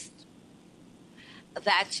suggest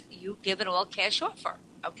that you give an all-cash offer,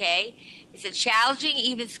 okay? It's a challenging,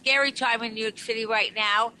 even scary time in New York City right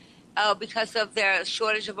now because of their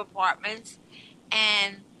shortage of apartments.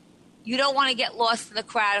 And you don't want to get lost in the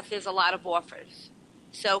crowd if there's a lot of offers.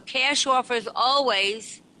 So cash offers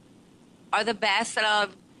always are the best.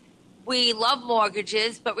 And we love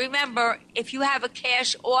mortgages, but remember, if you have a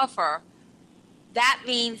cash offer, that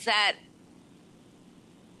means that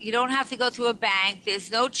you don't have to go through a bank.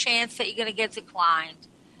 There's no chance that you're going to get declined.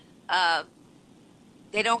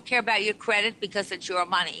 They don't care about your credit because it's your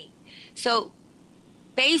money. So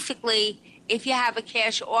basically, if you have a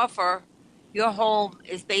cash offer, your home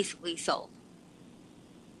is basically sold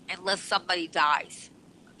unless somebody dies.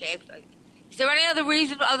 Okay. Is there any other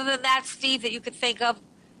reason other than that, Steve, that you could think of?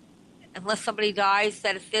 Unless somebody dies,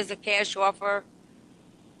 that if there's a cash offer?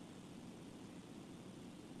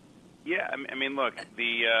 Yeah, I mean, look,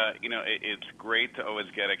 it's great to always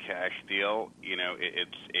get a cash deal.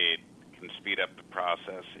 It can speed up the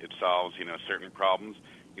process. It solves, certain problems.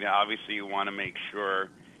 Obviously you want to make sure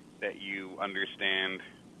that you understand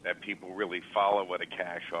that people really follow what a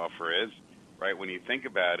cash offer is, right? When you think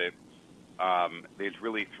about it, there's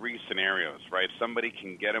really three scenarios, right? Somebody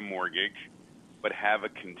can get a mortgage but have a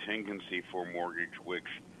contingency for mortgage, which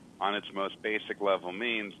on its most basic level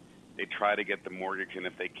means they try to get the mortgage, and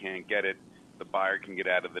if they can't get it, the buyer can get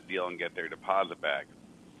out of the deal and get their deposit back.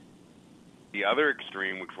 The other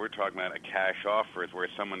extreme, which we're talking about, a cash offer, is where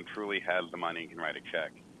someone truly has the money and can write a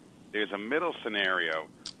check. There's a middle scenario,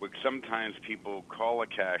 which sometimes people call a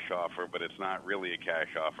cash offer, but it's not really a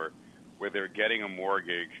cash offer, where they're getting a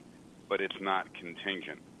mortgage, but it's not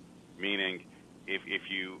contingent. Meaning, if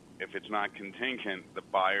it's not contingent, the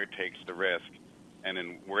buyer takes the risk, and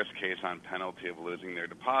in worst case, on penalty of losing their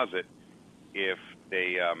deposit, if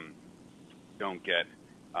they don't get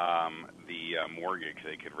the mortgage,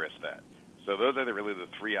 they could risk that. So those are really the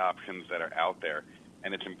three options that are out there.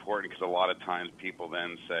 And it's important because a lot of times people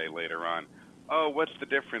then say later on, oh, what's the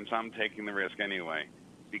difference? I'm taking the risk anyway.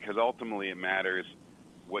 Because ultimately it matters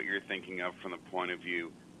what you're thinking of from the point of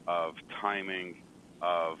view of timing,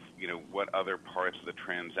 of, what other parts of the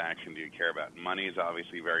transaction do you care about. Money is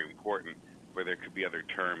obviously very important, but there could be other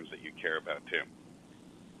terms that you care about too.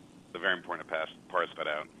 It's very important to parse that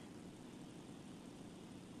out.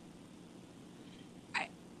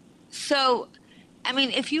 So,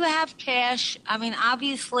 if you have cash,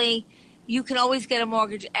 obviously you can always get a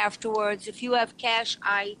mortgage afterwards. If you have cash,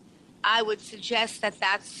 I would suggest that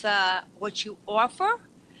that's what you offer,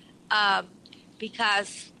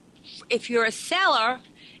 because if you're a seller,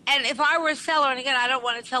 and if I were a seller, and again, I don't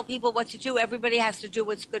want to tell people what to do. Everybody has to do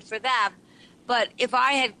what's good for them. But if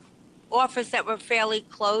I had offers that were fairly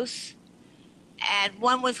close, and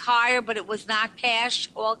one was higher, but it was not cash,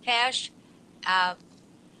 all cash,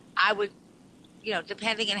 I would,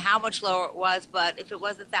 depending on how much lower it was, but if it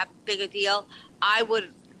wasn't that big a deal, I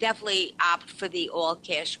would definitely opt for the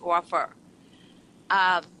all-cash offer.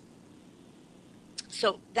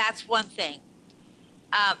 So that's one thing.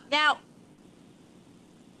 Now,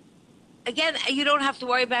 again, you don't have to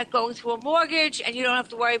worry about going through a mortgage, and you don't have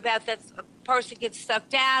to worry about that a person gets stuck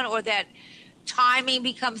down or that timing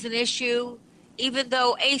becomes an issue. Even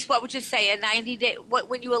though, Ace, what would you say, a 90-day,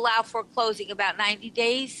 when you allow for closing, about 90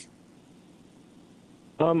 days?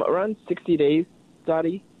 Around 60 days,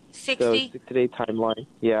 Dottie. 60? So 60-day timeline.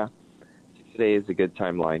 Yeah. 60 days is a good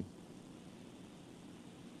timeline.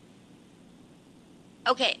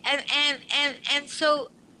 Okay, and so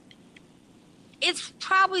it's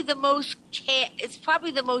probably the most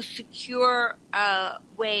secure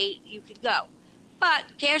way you could go. But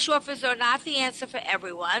cash offers are not the answer for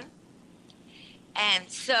everyone. And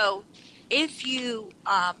so if you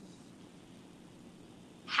have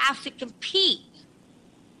to compete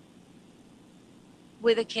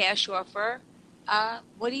with a cash offer,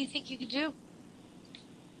 what do you think you could do?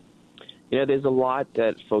 There's a lot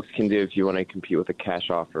that folks can do if you want to compete with a cash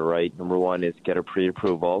offer, right? Number one is get a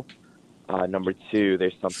pre-approval. Number two,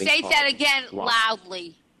 there's something Say that again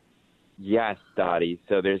loudly. Yes, Dottie.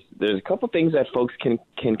 So there's a couple things that folks can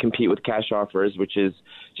compete with cash offers, which is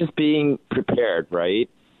just being prepared, right?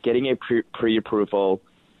 Getting a pre-approval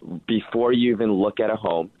before you even look at a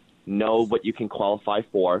home. Know what you can qualify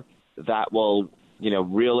for. That will,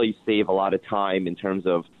 really save a lot of time in terms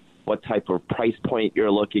of what type of price point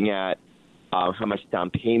you're looking at, how much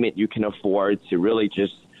down payment you can afford, to really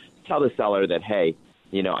just tell the seller that, hey,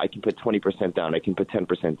 I can put 20% down, I can put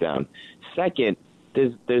 10% down. Second,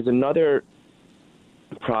 there's another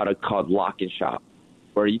product called Lock and Shop,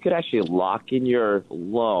 where you could actually lock in your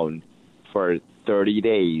loan for 30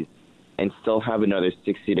 days and still have another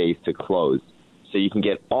 60 days to close. So you can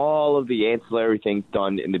get all of the ancillary things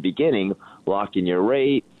done in the beginning, lock in your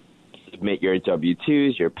rate, submit your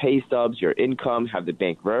W-2s, your pay stubs, your income, have the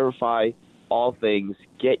bank verify all things,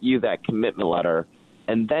 get you that commitment letter,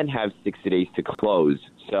 and then have 60 days to close.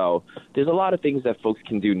 So there's a lot of things that folks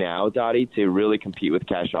can do now, Dottie, to really compete with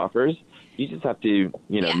cash offers. You just have to,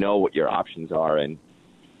 know what your options are and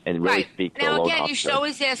really speak to a loan officer. Now, again, you should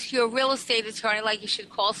always ask your real estate attorney, like you should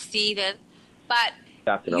call Steven. But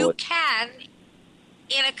Definitely. You can,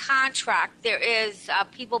 in a contract, there is,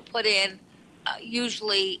 people put in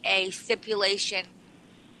usually a stipulation,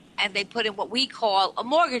 and they put in what we call a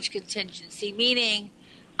mortgage contingency, meaning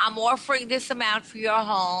I'm offering this amount for your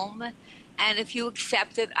home, and if you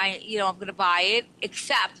accept it, I'm going to buy it,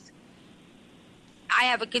 except I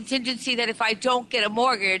have a contingency that if I don't get a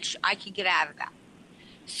mortgage, I can get out of that.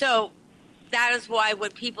 So that is why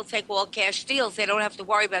when people take all cash deals, they don't have to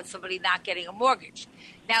worry about somebody not getting a mortgage.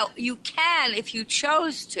 Now, you can, if you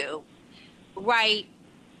chose to,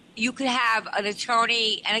 you could have an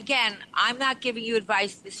attorney, and again, I'm not giving you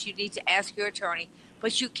advice. This you need to ask your attorney,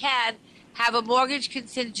 but you can have a mortgage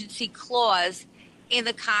contingency clause in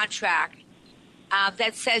the contract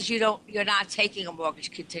that says you're not taking a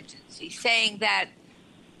mortgage contingency, saying that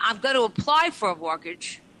I'm going to apply for a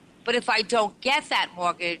mortgage, but if I don't get that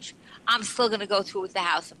mortgage, I'm still going to go through with the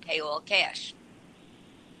house and pay all cash.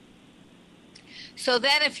 So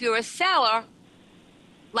then if you're a seller,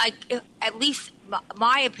 at least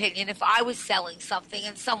my opinion, if I was selling something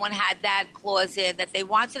and someone had that clause in that they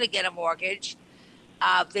wanted to get a mortgage,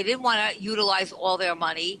 they didn't want to utilize all their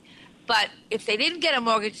money, but if they didn't get a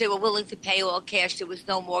mortgage, they were willing to pay all cash, there was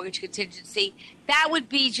no mortgage contingency, that would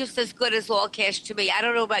be just as good as all cash to me. I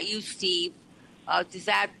don't know about you, Steve. Is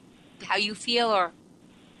that how you feel? Or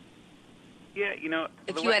yeah,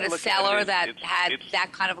 if you had a seller that had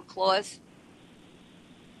that kind of a clause?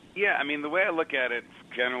 Yeah, I mean, the way I look at it,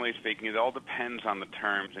 generally speaking, it all depends on the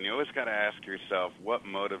terms, and you always got to ask yourself what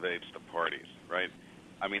motivates the parties, right?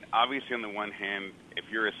 I mean, obviously, on the one hand, if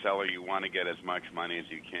you're a seller, you want to get as much money as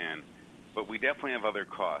you can, but we definitely have other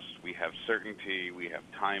costs. We have certainty, we have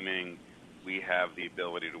timing, we have the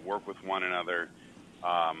ability to work with one another.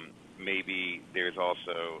 Maybe there's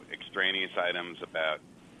also extraneous items about,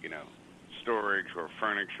 storage or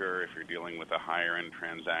furniture if you're dealing with a higher-end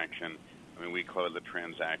transaction. I mean, we closed a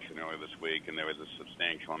transaction earlier this week, and there was a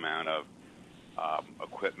substantial amount of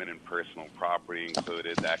equipment and personal property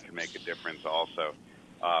included. That can make a difference also.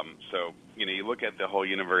 So, you look at the whole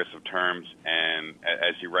universe of terms, and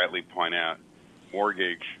as you rightly point out,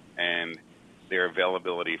 mortgage and their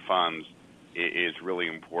availability funds is really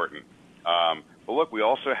important. But look, we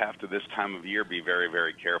also have to, this time of year, be very,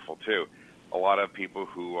 very careful, too. A lot of people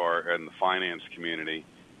who are in the finance community,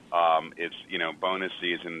 it's, bonus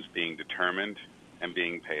seasons being determined and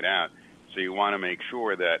being paid out. So you want to make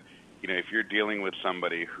sure that, if you're dealing with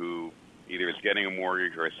somebody who either is getting a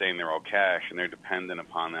mortgage or is saying they're all cash and they're dependent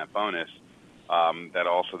upon that bonus,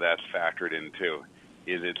 that's factored in too.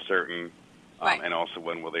 Is it certain? Right. And also,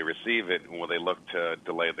 when will they receive it? And will they look to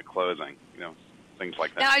delay the closing? Things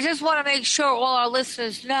like that. Now, I just want to make sure all our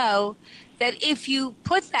listeners know that if you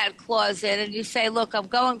put that clause in and you say, look, I'm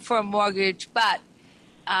going for a mortgage, but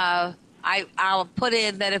I'll put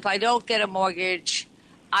in that if I don't get a mortgage,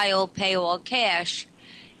 I'll pay all cash.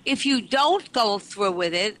 If you don't go through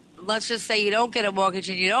with it, let's just say you don't get a mortgage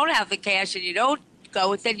and you don't have the cash and you don't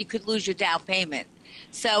go, then you could lose your down payment.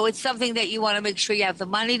 So it's something that you want to make sure you have the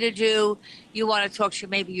money to do. You want to talk to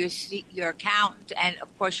maybe your accountant and,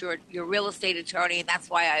 of course, your real estate attorney, and that's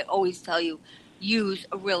why I always tell you use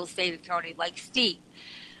a real estate attorney like Steve.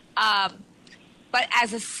 But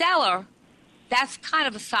as a seller, that's kind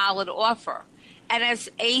of a solid offer. And as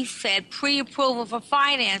Ace said, pre-approval for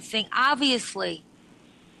financing, obviously,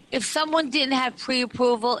 if someone didn't have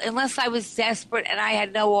pre-approval, unless I was desperate and I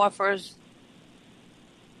had no offers,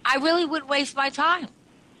 I really wouldn't waste my time,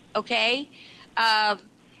 okay?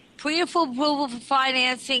 Pre-approval for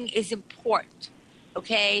financing is important,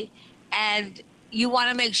 okay? And you want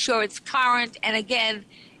to make sure it's current. And, again,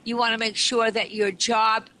 you want to make sure that your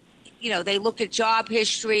job, they look at job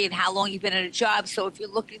history and how long you've been at a job. So if you're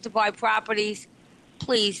looking to buy properties,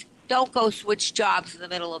 please don't go switch jobs in the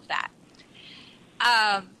middle of that.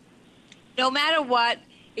 No matter what,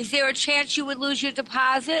 is there a chance you would lose your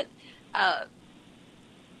deposit?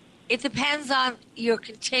 It depends on your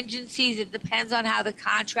contingencies. It depends on how the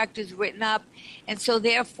contract is written up. And so,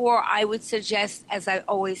 therefore, I would suggest, as I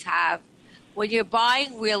always have, when you're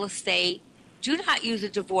buying real estate, do not use a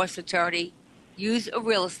divorce attorney. Use a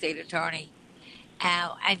real estate attorney.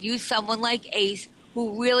 And use someone like Ace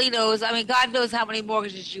who really knows. I mean, God knows how many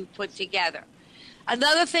mortgages you put together.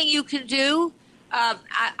 Another thing you can do,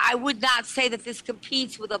 I would not say that this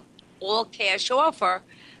competes with an all-cash offer.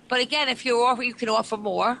 But, again, if you offer, you can offer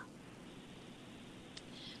more.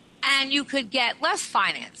 And you could get less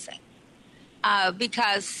financing.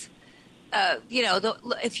 because,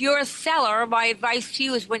 if you're a seller, my advice to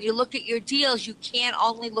you is when you look at your deals, you can't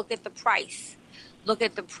only look at the price. Look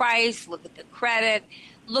at the price, look at the credit,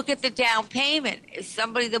 look at the down payment.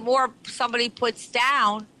 The more somebody puts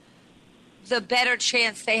down, the better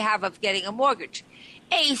chance they have of getting a mortgage.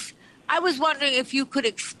 Ace, I was wondering if you could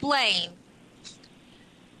explain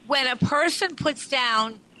when a person puts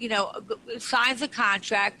down, signs a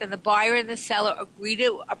contract and the buyer and the seller agree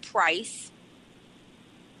to a price,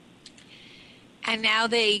 and now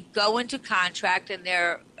they go into contract and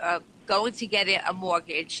they're going to get a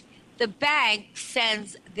mortgage. The bank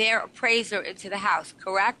sends their appraiser into the house,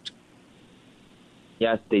 correct?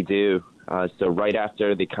 Yes, they do. So right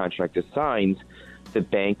after the contract is signed, the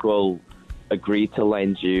bank will agree to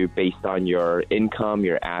lend you based on your income,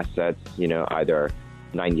 your assets, either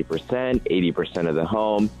 90%, 80% of the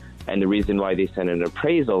home. And the reason why they send an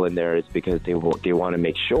appraisal in there is because they want to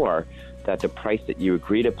make sure that the price that you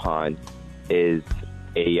agreed upon is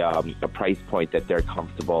a price point that they're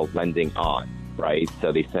comfortable lending on, right?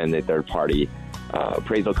 So they send a third-party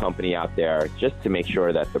appraisal company out there just to make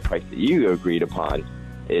sure that the price that you agreed upon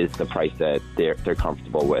is the price that they're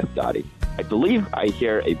comfortable with, Dottie. I believe I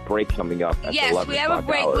hear a break coming up at the 11 o'clock hour. Yes, we have a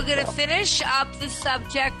break. We're going to finish up the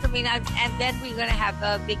subject. And then we're going to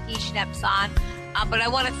have Vicki Schneps on. But I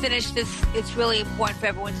want to finish this. It's really important for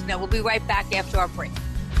everyone to know. We'll be right back after our break.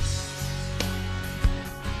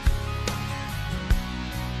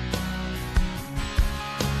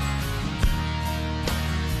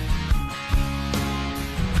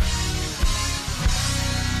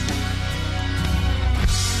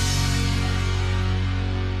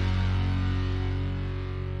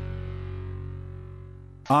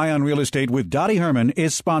 Eye on Real Estate with Dottie Herman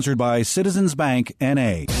is sponsored by Citizens Bank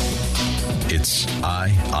N.A. It's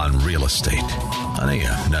Eye on Real Estate on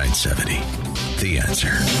AM 970. The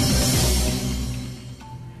Answer.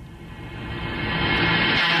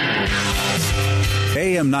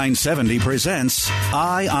 AM 970 presents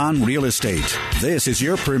Eye on Real Estate. This is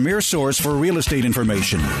your premier source for real estate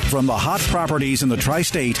information. From the hot properties in the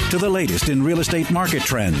tri-state to the latest in real estate market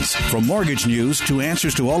trends. From mortgage news to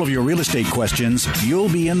answers to all of your real estate questions, you'll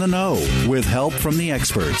be in the know with help from the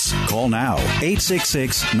experts. Call now,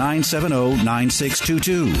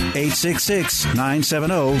 866-970-9622.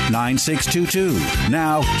 866-970-9622.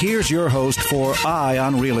 Now, here's your host for Eye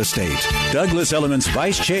on Real Estate, Douglas Elliman's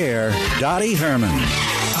Vice Chair, Dottie Herman.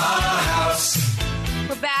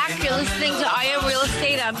 We're back. You're listening to Eye on Real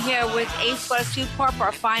Estate. I'm here with Ace Westerkorp,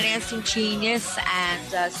 our financing genius,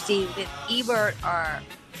 and Stephen Ebert, our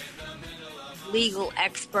legal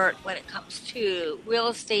expert when it comes to real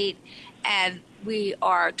estate. And we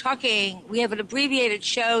are talking, we have an abbreviated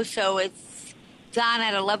show, so it's done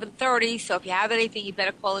at 11:30. So if you have anything, you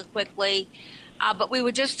better call in quickly. But we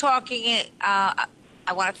were just talking, I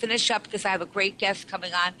want to finish up because I have a great guest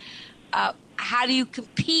coming on. How do you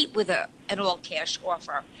compete with an all-cash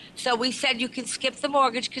offer? So we said you can skip the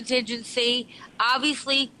mortgage contingency.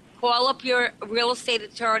 Obviously, call up your real estate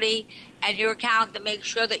attorney and your accountant to make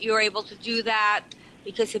sure that you're able to do that.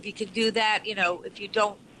 Because if you can do that, if you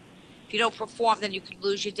don't perform, then you can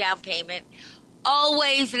lose your down payment.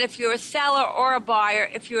 Always, and if you're a seller or a buyer,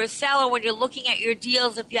 if you're a seller, when you're looking at your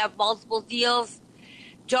deals, if you have multiple deals,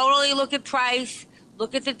 don't only look at price,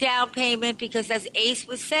 look at the down payment, because as Ace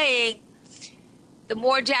was saying, the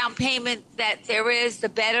more down payment that there is, the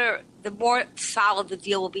more solid the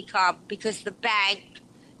deal will become, because the bank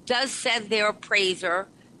does send their appraiser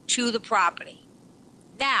to the property.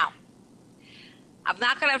 Now, I'm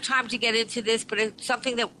not going to have time to get into this, but it's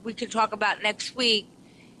something that we can talk about next week.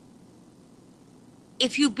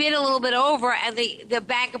 If you bid a little bit over and the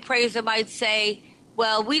bank appraiser might say,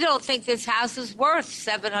 well, we don't think this house is worth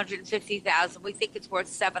 $750,000. We think it's worth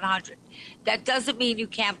 $700,000. That doesn't mean you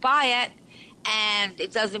can't buy it. And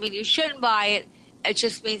it doesn't mean you shouldn't buy it. It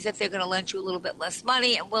just means that they're going to lend you a little bit less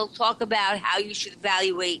money. And we'll talk about how you should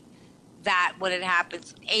evaluate that when it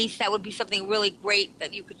happens. Ace, that would be something really great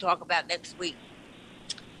that you could talk about next week.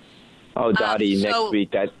 Oh, Dottie, next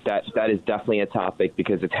week, that is definitely a topic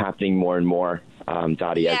because it's happening more and more.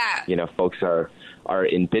 Dottie, as folks are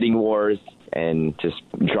in bidding wars and just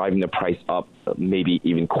driving the price up maybe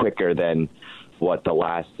even quicker than what the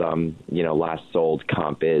last sold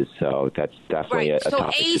comp is. So that's definitely a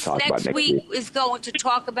topic Ace to talk about next week. Is going to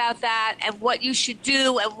talk about that and what you should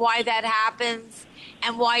do and why that happens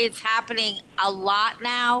and why it's happening a lot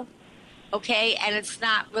now. Okay, and it's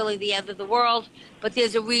not really the end of the world, but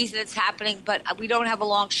there's a reason it's happening. But we don't have a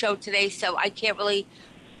long show today, so I can't really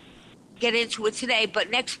get into it today. But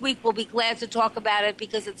next week we'll be glad to talk about it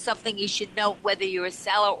because it's something you should know whether you're a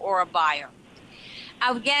seller or a buyer.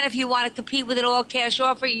 Again, if you want to compete with an all-cash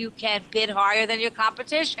offer, you can bid higher than your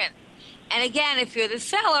competition. And again, if you're the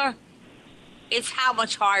seller, it's how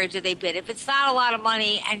much higher do they bid. If it's not a lot of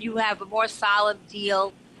money and you have a more solid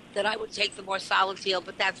deal, then I would take the more solid deal,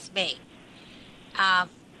 but that's me.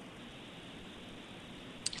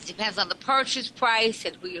 It depends on the purchase price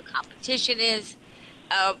and who your competition is.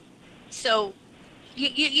 So,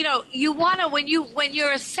 you want to, when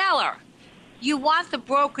you're a seller, you want the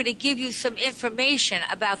broker to give you some information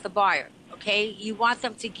about the buyer, okay? You want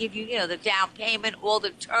them to give you, the down payment, all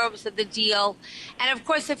the terms of the deal. And, of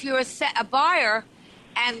course, if you're a buyer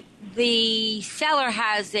and the seller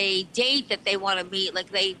has a date that they want to meet,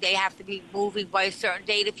 like they have to be moving by a certain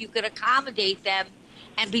date, if you could accommodate them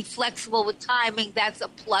and be flexible with timing, that's a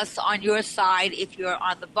plus on your side if you're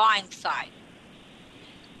on the buying side.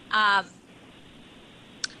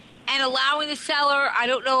 And allowing the seller, I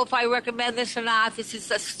don't know if I recommend this or not. This is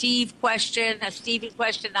a Steven question,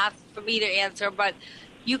 not for me to answer, but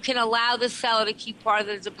you can allow the seller to keep part of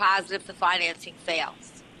the deposit if the financing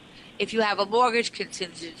fails. If you have a mortgage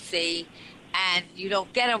contingency and you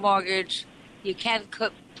don't get a mortgage, you can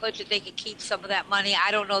they can keep some of that money. I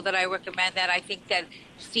don't know that I recommend that. I think that,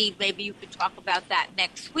 Steve, maybe you could talk about that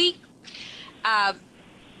next week.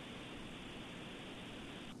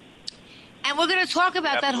 And we're going to talk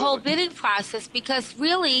about that whole bidding process because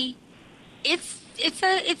really, it's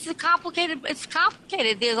complicated. It's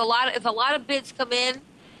complicated. There's a lot of bids come in,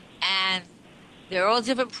 and they're all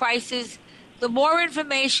different prices. The more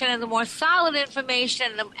information and the more solid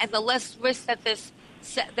information, and the less risk that the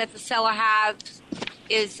seller has,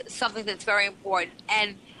 is something that's very important.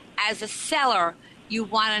 And as a seller, you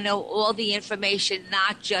want to know all the information,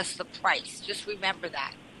 not just the price. Just remember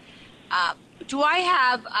that.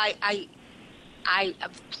 I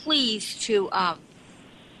am pleased to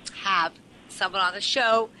have someone on the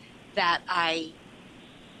show that I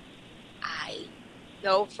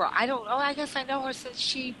know I guess I know her since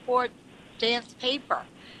she bought Dan's paper.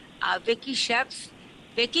 Vicki Sheps.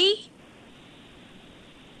 Vicki?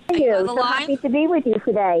 Thank you. So happy to be with you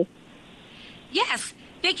today. Yes.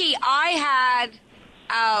 Vicki, I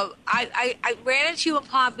ran into you in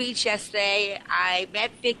Palm Beach yesterday. I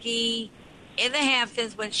met Vicki in the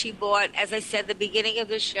Hamptons when she bought, as I said at the beginning of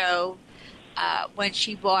the show, when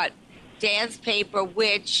she bought Dan's paper,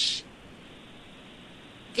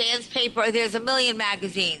 there's a million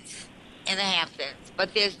magazines in the Hamptons,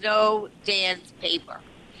 but there's no Dan's paper.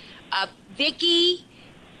 Vicki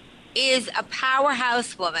is a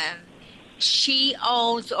powerhouse woman. She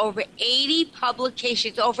owns over 80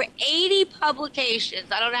 publications. I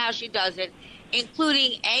don't know how she does it,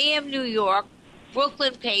 including AM New York,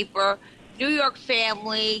 Brooklyn Paper, New York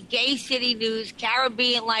Family, Gay City News,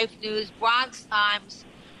 Caribbean Life News, Bronx Times,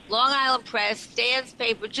 Long Island Press, Dan's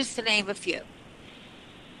Paper, just to name a few.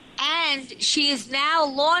 And she is now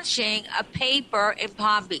launching a paper in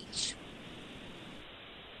Palm Beach.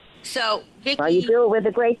 So, Vicki... Well, you do it with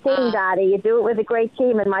a great team, Dottie. You do it with a great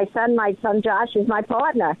team. And my son Josh, is my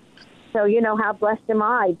partner. So you know how blessed am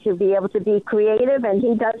I to be able to be creative, and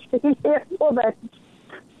he does all that.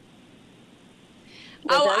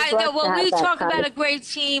 I know. Well, we talk about a great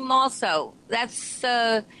team also. That's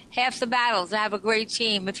half the battle, to have a great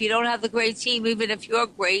team. If you don't have the great team, even if you're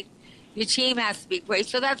great, your team has to be great.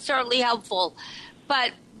 So that's certainly helpful.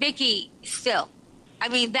 But, Vicki, still,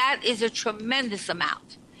 that is a tremendous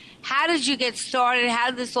amount. How did you get started? How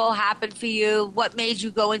did this all happen for you? What made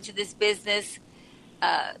you go into this business?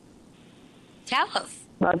 Tell us.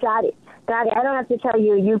 Well, Dottie, I don't have to tell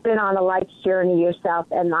you, you've been on a life's journey yourself,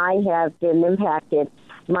 and I have been impacted.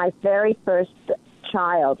 My very first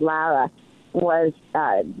child, Lara, was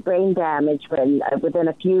brain damaged when within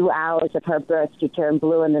a few hours of her birth, she turned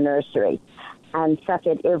blue in the nursery and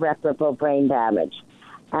suffered irreparable brain damage.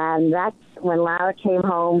 And that's when Lara came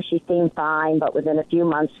home, she seemed fine, but within a few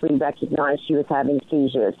months we recognized she was having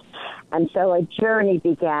seizures. And so a journey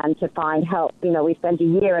began to find help. We spent a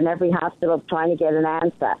year in every hospital trying to get an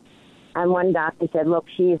answer. And one doctor said, look,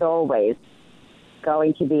 she's always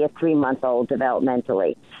going to be a 3-month-old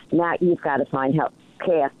developmentally. Now you've got to find help,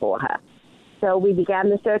 care for her. So we began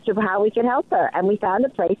the search of how we could help her. And we found a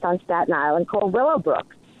place on Staten Island called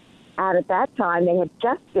Willowbrook. And at that time, they had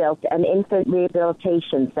just built an infant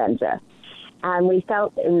rehabilitation center. And we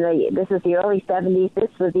felt this was the early 70s,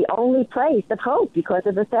 this was the only place of hope because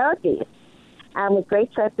of the therapies. And with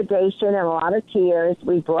great trepidation and a lot of tears,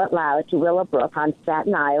 we brought Lara to Willowbrook on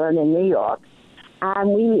Staten Island in New York.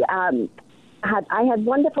 And I had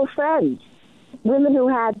wonderful friends, women who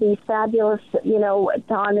had these fabulous,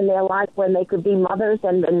 time in their life when they could be mothers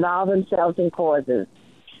and involve themselves in causes.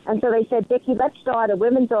 And so they said, Vicki, let's start a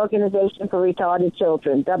women's organization for retarded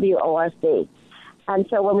children, WORC. And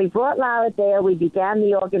so when we brought Lara there, we began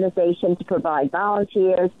the organization to provide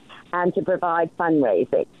volunteers and to provide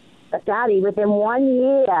fundraising. But, Daddy, within 1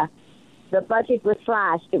 year, the budget was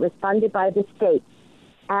slashed. It was funded by the state.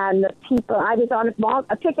 And the people, I was on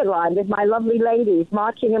a picket line with my lovely ladies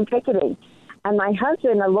marching and picketing. And my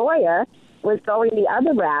husband, a lawyer, was going the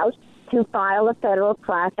other route to file a federal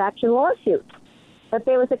class action lawsuit. But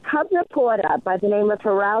there was a cub reporter by the name of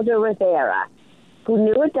Geraldo Rivera who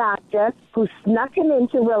knew a doctor who snuck him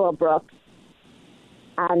into Willowbrook,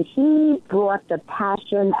 and he brought the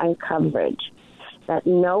passion and coverage that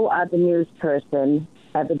no other news person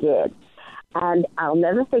ever did. And I'll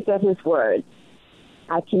never forget his words.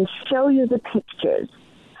 I can show you the pictures.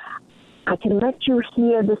 I can let you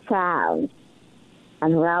hear the sound.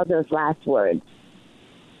 And Geraldo's last words.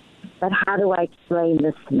 But how do I explain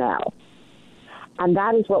the smell? And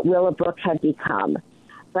that is what Willowbrook had become.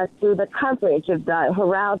 But through the coverage of the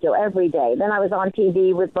Geraldo every day, then I was on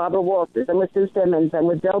TV with Barbara Walters and with Sue Simmons and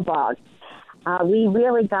with Bill Boggs. We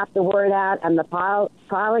really got the word out, and the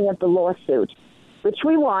filing of the lawsuit, which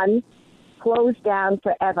we won, closed down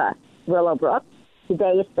forever Willowbrook.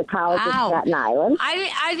 Today it's the College of Staten Island.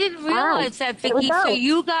 I didn't realize that, Vicki. So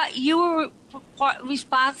you were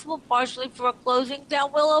responsible partially for closing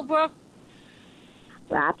down Willowbrook?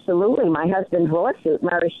 Absolutely. My husband's lawsuit,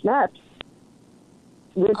 Murray Schneps,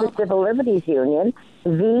 with the Civil Liberties Union,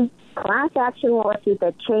 the class action lawsuit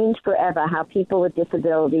that changed forever how people with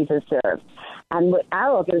disabilities are served. And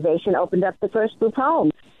our organization opened up the first group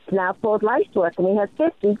home. It's now called Life's Work, and we have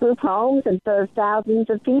 50 group homes and serve thousands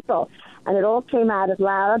of people. And it all came out of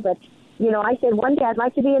Lara. But, I said one day I'd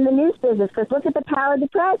like to be in the news business because look at the power of the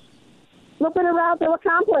press. Look what Geraldo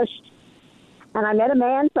accomplished. And I met a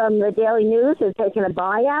man from the Daily News who had taken a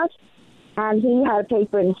buyout, and he had a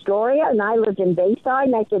paper in Astoria, and I lived in Bayside.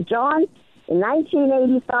 And I said, John, in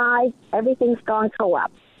 1985, everything's gone co-op.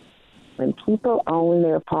 When people own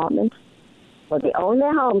their apartments, or they own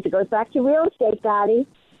their homes, it goes back to real estate, Daddy.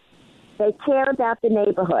 They care about the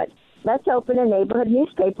neighborhood. Let's open a neighborhood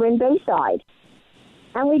newspaper in Bayside.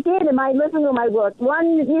 And we did. In my living room, I worked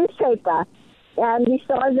one newspaper. And we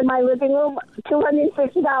started in my living room,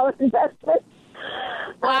 $250 investment.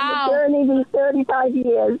 Wow. The journey these 35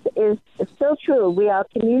 years is still true. We are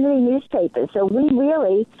community newspapers, so we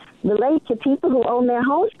really relate to people who own their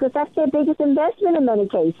homes because that's their biggest investment in many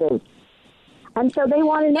cases. And so they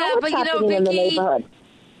want to know what's happening in the neighborhood.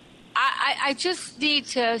 I just need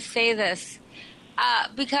to say this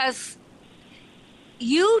because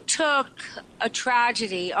you took a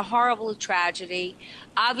tragedy, a horrible tragedy.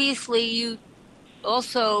 Obviously, you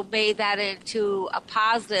also made that into a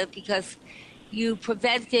positive because you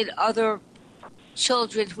prevented other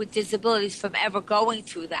children with disabilities from ever going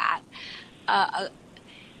through that.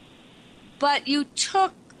 But you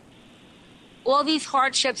took all these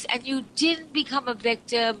hardships and you didn't become a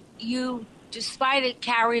victim. You, despite it,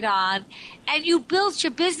 carried on. And you built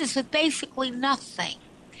your business with basically nothing.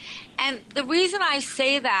 And the reason I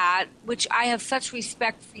say that, which I have such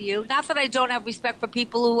respect for you, not that I don't have respect for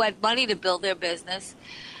people who had money to build their business,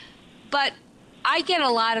 but I get a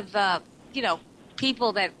lot of,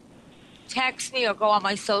 people that text me or go on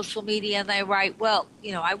my social media and they write, well,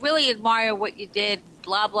 I really admire what you did,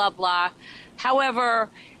 blah, blah, blah. However,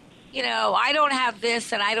 I don't have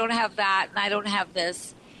this and I don't have that and I don't have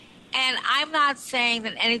this. And I'm not saying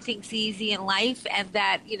that anything's easy in life and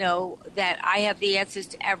that, that I have the answers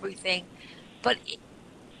to everything. But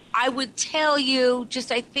I would tell you,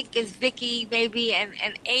 just I think as Vicki maybe and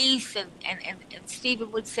Ace and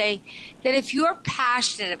Stephen would say, that if you're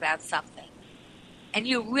passionate about something and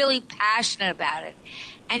you're really passionate about it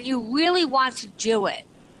and you really want to do it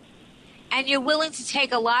and you're willing to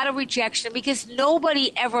take a lot of rejection because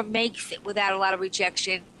nobody ever makes it without a lot of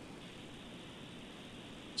rejection,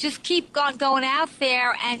 just keep going out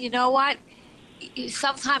there, and you know what?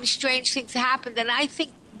 Sometimes strange things happen, and I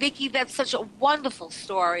think, Vicki, that's such a wonderful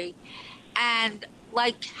story, and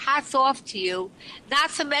hats off to you.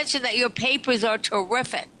 Not to mention that your papers are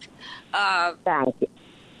terrific. Thank you.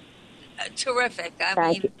 Terrific.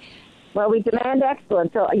 Thank you. Well, we demand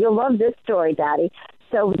excellence, so you'll love this story, Daddy.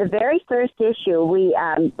 So the very first issue, we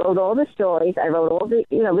wrote all the stories. I wrote all the,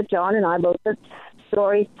 with John and I wrote the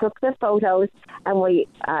stories, took the photos, and we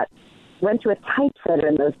went to a typesetter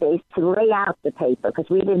in those days to lay out the paper because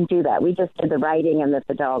we didn't do that. We just did the writing and the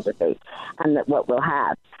photography and what we'll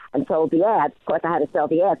have. And sold the ads. Of course, I had to sell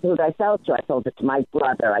the ads. Who did I sell it to? I sold it to my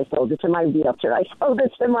brother. I sold it to my realtor. I sold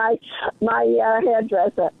it to my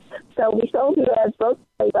hairdresser. So we sold the ads, wrote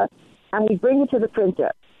the paper, and we bring it to the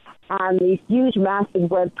printer. and these huge, massive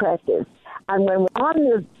web presses. And when we're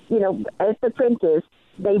on the, at the printers,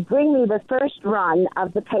 they bring me the first run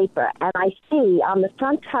of the paper, and I see on the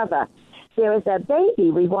front cover there was a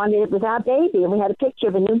baby. We wanted it was our baby, and we had a picture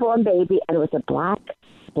of a newborn baby, and it was a black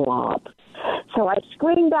blob. So I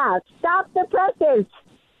screamed out, "Stop the presses!"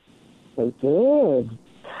 They did.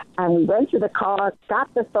 And we went to the car,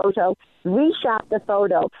 got the photo, reshot the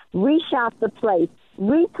photo, reshot the plate,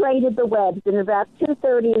 replated the webs, and about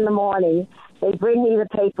 2:30 in the morning, they bring me the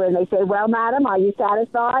paper, and they say, "Well, madam, are you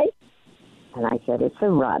satisfied?" And I said, "It's a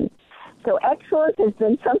run." So excellence has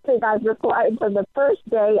been something I've required from the first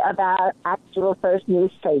day of our actual first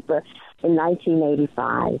newspaper in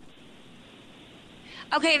 1985.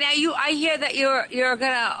 Okay, now I hear that you're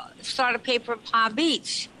going to start a paper in Palm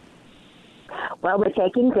Beach. Well, we're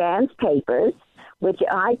taking Dan's papers, which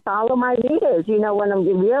I follow my readers. When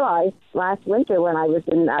we realized last winter when I was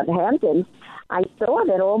in the Hamptons, I saw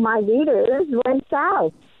that all my readers went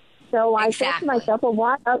south. So I said to myself, well,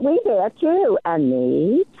 why aren't we there too? And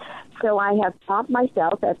me. So I have popped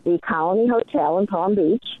myself at the Colony Hotel in Palm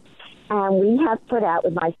Beach, and we have put out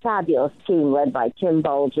with my fabulous team led by Tim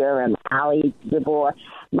Bolger and Ali DeBoer.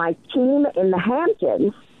 My team in the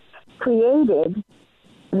Hamptons created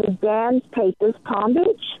the Dan's Papers Palm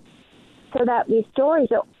Beach. So that these stories,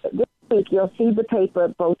 this week you'll see the paper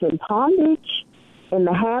both in Palm Beach, in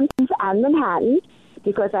the Hamptons, and Manhattan,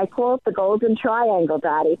 because I call it the Golden Triangle,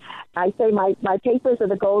 Daddy. I say my papers are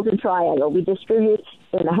the Golden Triangle. We distribute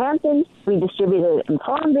in the Hamptons, we distribute it in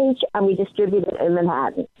Palm Beach, and we distribute it in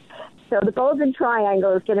Manhattan. So the Golden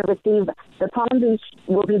Triangle is going to receive, the Palm Beach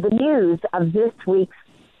will be the news of this week's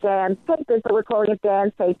Dan's Papers, but we're calling it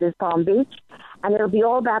Dan's Papers Palm Beach. And it'll be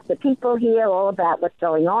all about the people here, all about what's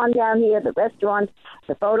going on down here, the restaurants,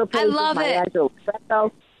 the photo pages. I love it. Angela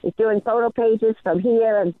Greco is doing photo pages from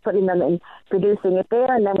here and putting them in, producing it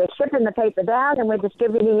there. And then we're shipping the paper down and we're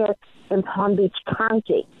distributing it in Palm Beach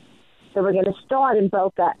County. So we're going to start in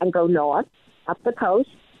Boca and go north, up the coast.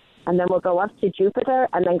 And then we'll go up to Jupiter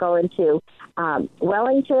and then go into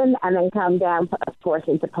Wellington and then come down, of course,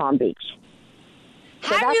 into Palm Beach.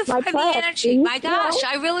 So how do you find the energy? My gosh, Yeah.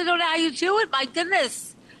 I really don't know how you do it. My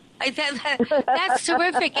goodness, that's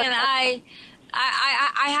terrific. And I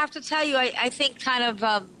have to tell you, I think kind of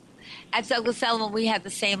at Douglas Elliman we had the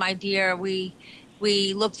same idea. We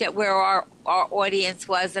looked at where our audience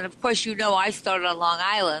was, and of course, I started on Long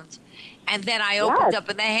Island, and then I opened up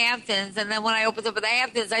in the Hamptons. And then when I opened up in the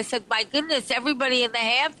Hamptons, I said, "My goodness, everybody in the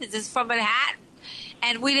Hamptons is from Manhattan."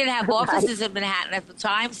 And we didn't have offices in Manhattan at the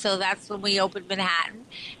time, so that's when we opened Manhattan.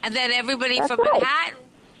 And then everybody from Manhattan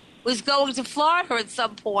was going to Florida at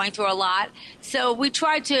some point or a lot. So we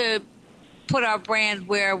tried to put our brand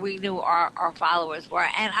where we knew our followers were.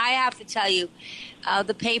 And I have to tell you,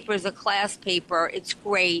 the paper is a class paper. It's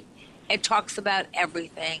great. It talks about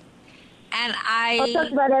everything. And it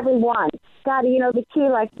talks about everyone. Scotty, the key,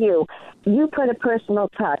 like you put a personal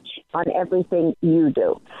touch on everything you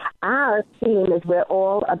do. Our theme is we're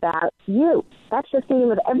all about you. That's the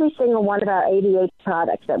theme of every single one of our 88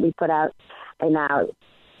 products that we put out in our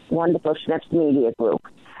wonderful Schneps Media Group.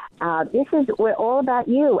 We're all about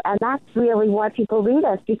you, and that's really why people read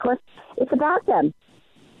us, because it's about them.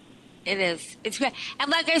 It is. It's great. And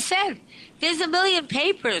like I said, there's a million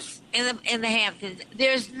papers in the Hamptons.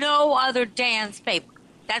 There's no other Dan's paper.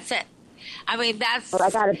 That's it. I mean, that's. Well,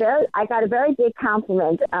 I got a very big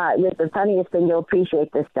compliment. With the funniest thing, you'll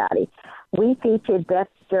appreciate this, Dottie. We featured Beth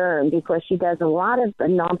Stern because she does a lot of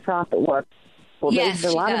nonprofit work. Well, yes,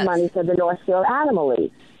 a lot of money for the Northfield Animal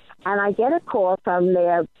League. And I get a call from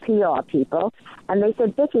their PR people, and they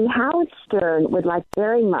said, Vicki, Howard Stern would like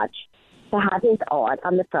very much to have his art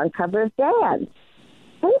on the front cover of Dan's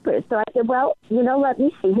papers. So I said, well, let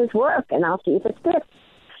me see his work, and I'll see if it fits.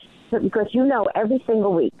 Because every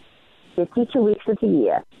single week, 52 weeks of the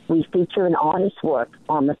year, we feature an artist's work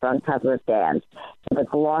on the front cover of Dan's, the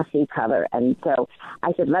glossy cover. And so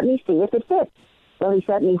I said, let me see if it fits. Well, he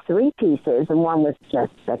sent me 3 pieces, and one was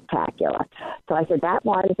just spectacular. So I said, that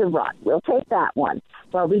one is a run. We'll take that one.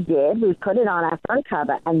 Well, we did. We put it on our front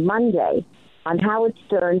cover, and Monday, on Howard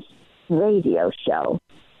Stern's radio show,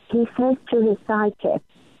 he says to his sidekick,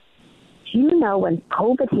 do you know when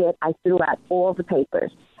COVID hit, I threw out all the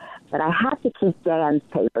papers, but I had to keep Dan's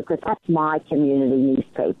paper because that's my community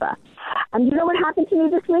newspaper. And you know what happened to me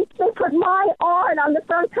this week? They put my art on the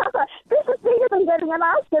front cover. This is bigger than getting an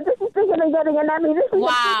Oscar. This is bigger than getting an Emmy. This is the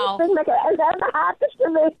biggest thing that has ever happened to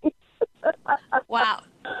me. Wow.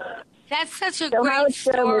 That's such a so great Howard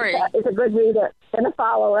story. Stern is a good reader and a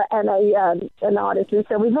follower and an artist. And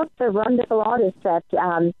so we looked for wonderful artists that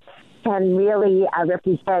can really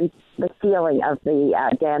represent the feeling of the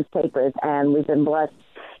dance papers. And we've been blessed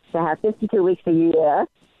to have 52 weeks a year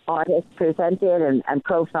artists presented and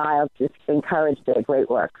profiled to encourage their great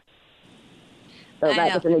work. So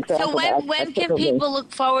that was an example. So when can people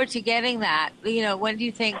look forward to getting that? When do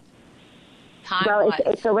you think? Well,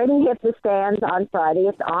 it's already hit the stands on Friday.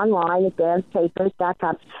 It's online at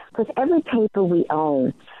dancepapers.com. Because every paper we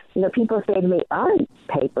own, people say to me, aren't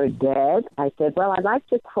paper dead? I said, well, I'd like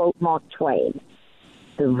to quote Mark Twain.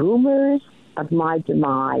 The rumors of my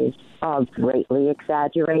demise are greatly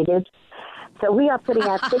exaggerated. So we are putting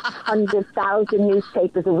out 600,000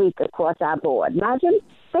 newspapers a week across our board. Imagine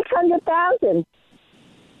 600,000.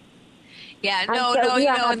 Yeah, no,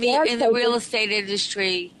 in the real estate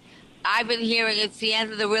industry, I've been hearing it's the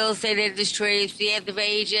end of the real estate industry, it's the end of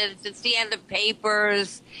agents, it's the end of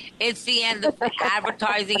papers, it's the end of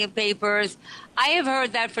advertising in papers. I have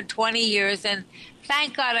heard that for 20 years, and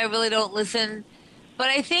thank God I really don't listen. But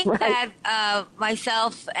I think that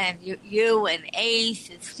myself and you and Ace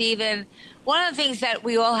and Stephen, one of the things that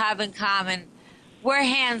we all have in common, we're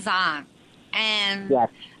hands-on. And yes.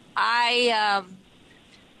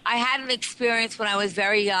 I had an experience when I was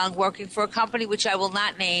very young working for a company which I will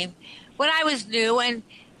not name when I was new, and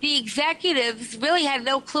the executives really had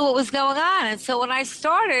no clue what was going on. And so when I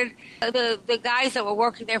started, the guys that were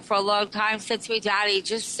working there for a long time said to me, Dottie,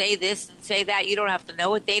 just say this and say that. You don't have to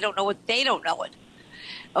know it. They don't know it. They don't know it.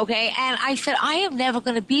 Okay? And I said, I am never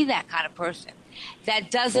going to be that kind of person that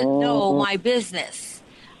doesn't know my business.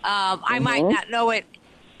 I might not know it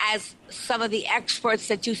as some of the experts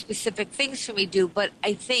that do specific things for me do, but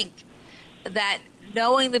I think that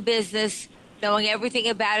knowing the business, knowing everything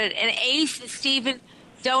about it, and Ace and Stephen,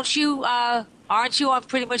 aren't you on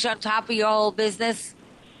pretty much on top of your whole business,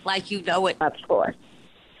 like you know it? Of course.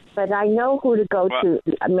 But I know who to go to.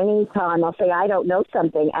 Many times I'll say, I don't know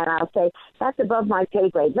something, and I'll say, that's above my pay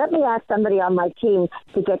grade. Let me ask somebody on my team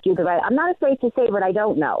to get you the right. I'm not afraid to say what I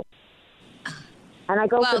don't know. And I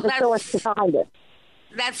go to the source to find it.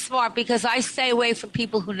 That's smart, because I stay away from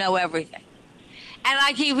people who know everything. And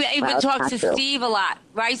I even talk to Steve a lot,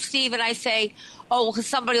 right, Steve? And I say, because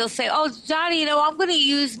somebody will say, Johnny, I'm going to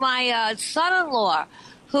use my son-in-law,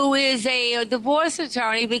 who is a divorce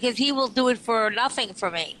attorney, because he will do it for nothing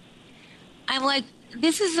for me. I'm like,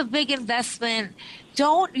 this is a big investment.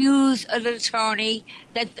 Don't use an attorney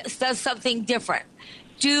that does something different.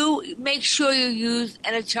 Make sure you use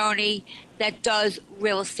an attorney that does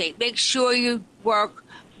real estate. Make sure you work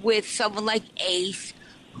with someone like Ace,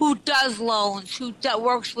 who does loans, who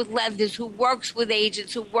works with lenders, who works with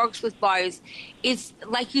agents, who works with buyers. It's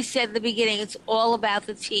like you said in the beginning, it's all about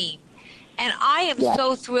the team. And I am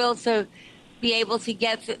so thrilled to be able to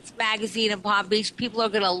get this magazine in Palm Beach. People are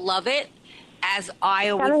going to love it, as I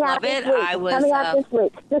always love it. Coming out this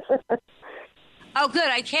week. Oh, good.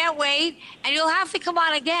 I can't wait. And you'll have to come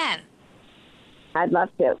on again. I'd love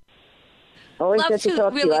to. Always good to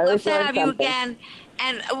talk to you. Really love to have you again.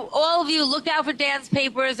 And all of you, look out for Dance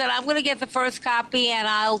Papers, and I'm going to get the first copy, and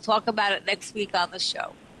I'll talk about it next week on the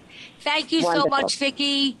show. Thank you so much,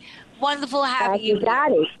 Vicki. Wonderful having you. Thank you,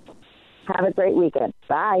 Dottie. Have a great weekend.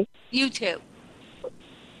 Bye. You too.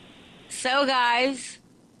 So, guys,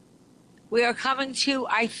 we are coming to,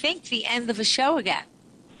 I think, the end of a show again.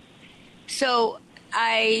 So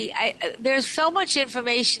there's so much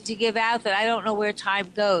information to give out that I don't know where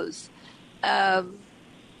time goes.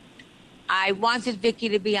 I wanted Vicki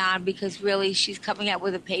to be on because really she's coming out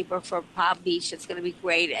with a paper for Palm Beach that's going to be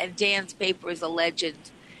great. And Dan's paper is a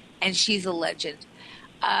legend, and she's a legend.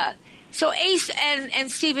 So Ace and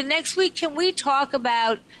Stephen, next week, can we talk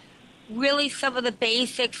about really some of the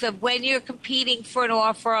basics of when you're competing for an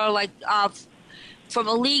offer, like from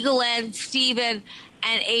a legal end, Stephen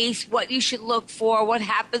and Ace, what you should look for, what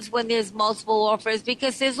happens when there's multiple offers,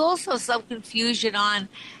 because there's also some confusion on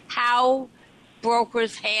how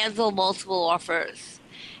brokers handle multiple offers.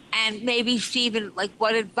 And maybe, Stephen, like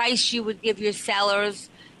what advice you would give your sellers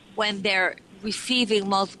when they're receiving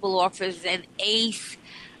multiple offers, and Ace,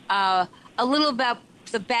 a little about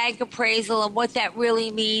the bank appraisal and what that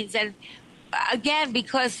really means. And again,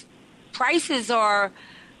 because prices are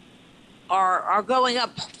going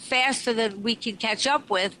up faster than we can catch up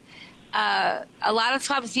with, a lot of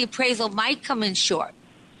times the appraisal might come in short.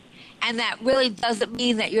 And that really doesn't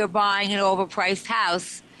mean that you're buying an overpriced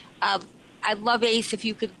house. I'd love, Ace, if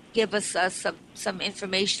you could give us some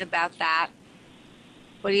information about that.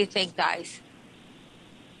 What do you think, guys?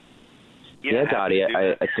 Yeah, Dottie,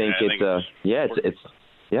 I think it's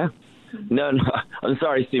No, I'm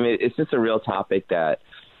sorry, Steve. It's just a real topic that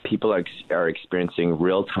people are experiencing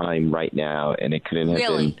real time right now, and it couldn't have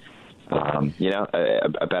been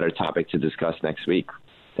a better topic to discuss next week.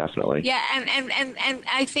 Definitely. Yeah, and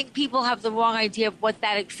I think people have the wrong idea of what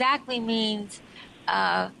that exactly means.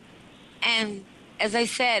 And as I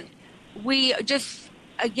said, we're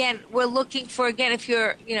looking for, again, if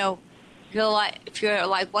you're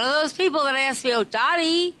like one of those people that ask me,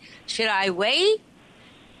 Dottie, should I wait?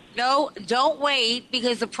 No, don't wait,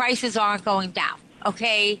 because the prices aren't going down.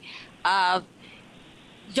 Okay,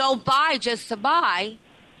 don't buy just to buy.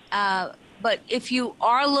 But if you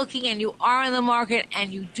are looking and you are in the market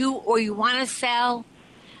and you do or you want to sell,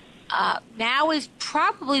 now is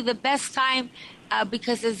probably the best time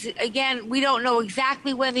because, again, we don't know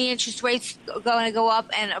exactly when the interest rates are going to go up.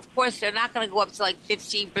 And, of course, they're not going to go up to like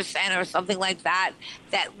 15% or something like that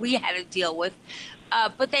we had to deal with.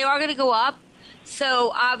 But they are going to go up.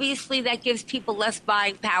 So, obviously, that gives people less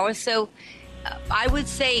buying power. So, I would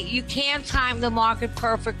say you can't time the market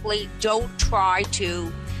perfectly. Don't try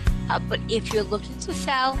to. But if you're looking to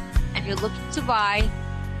sell and you're looking to buy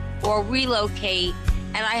or relocate,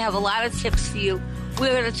 and I have a lot of tips for you,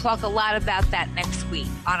 we're going to talk a lot about that next week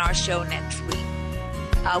on our show next week.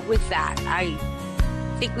 With that, I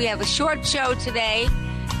think we have a short show today.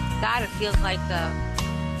 God, it feels like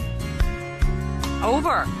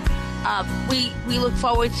over. We look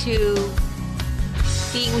forward to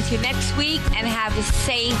being with you next week, and have a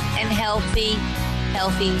safe and healthy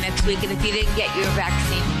next week. And if you didn't get your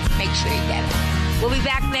vaccine, make sure you get it. We'll be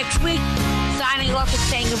back next week, signing off and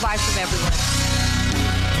saying goodbye from everyone.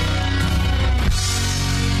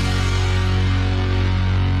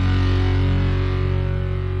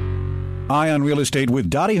 Eye on Real Estate with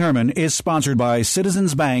Dottie Herman is sponsored by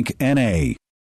Citizens Bank N.A.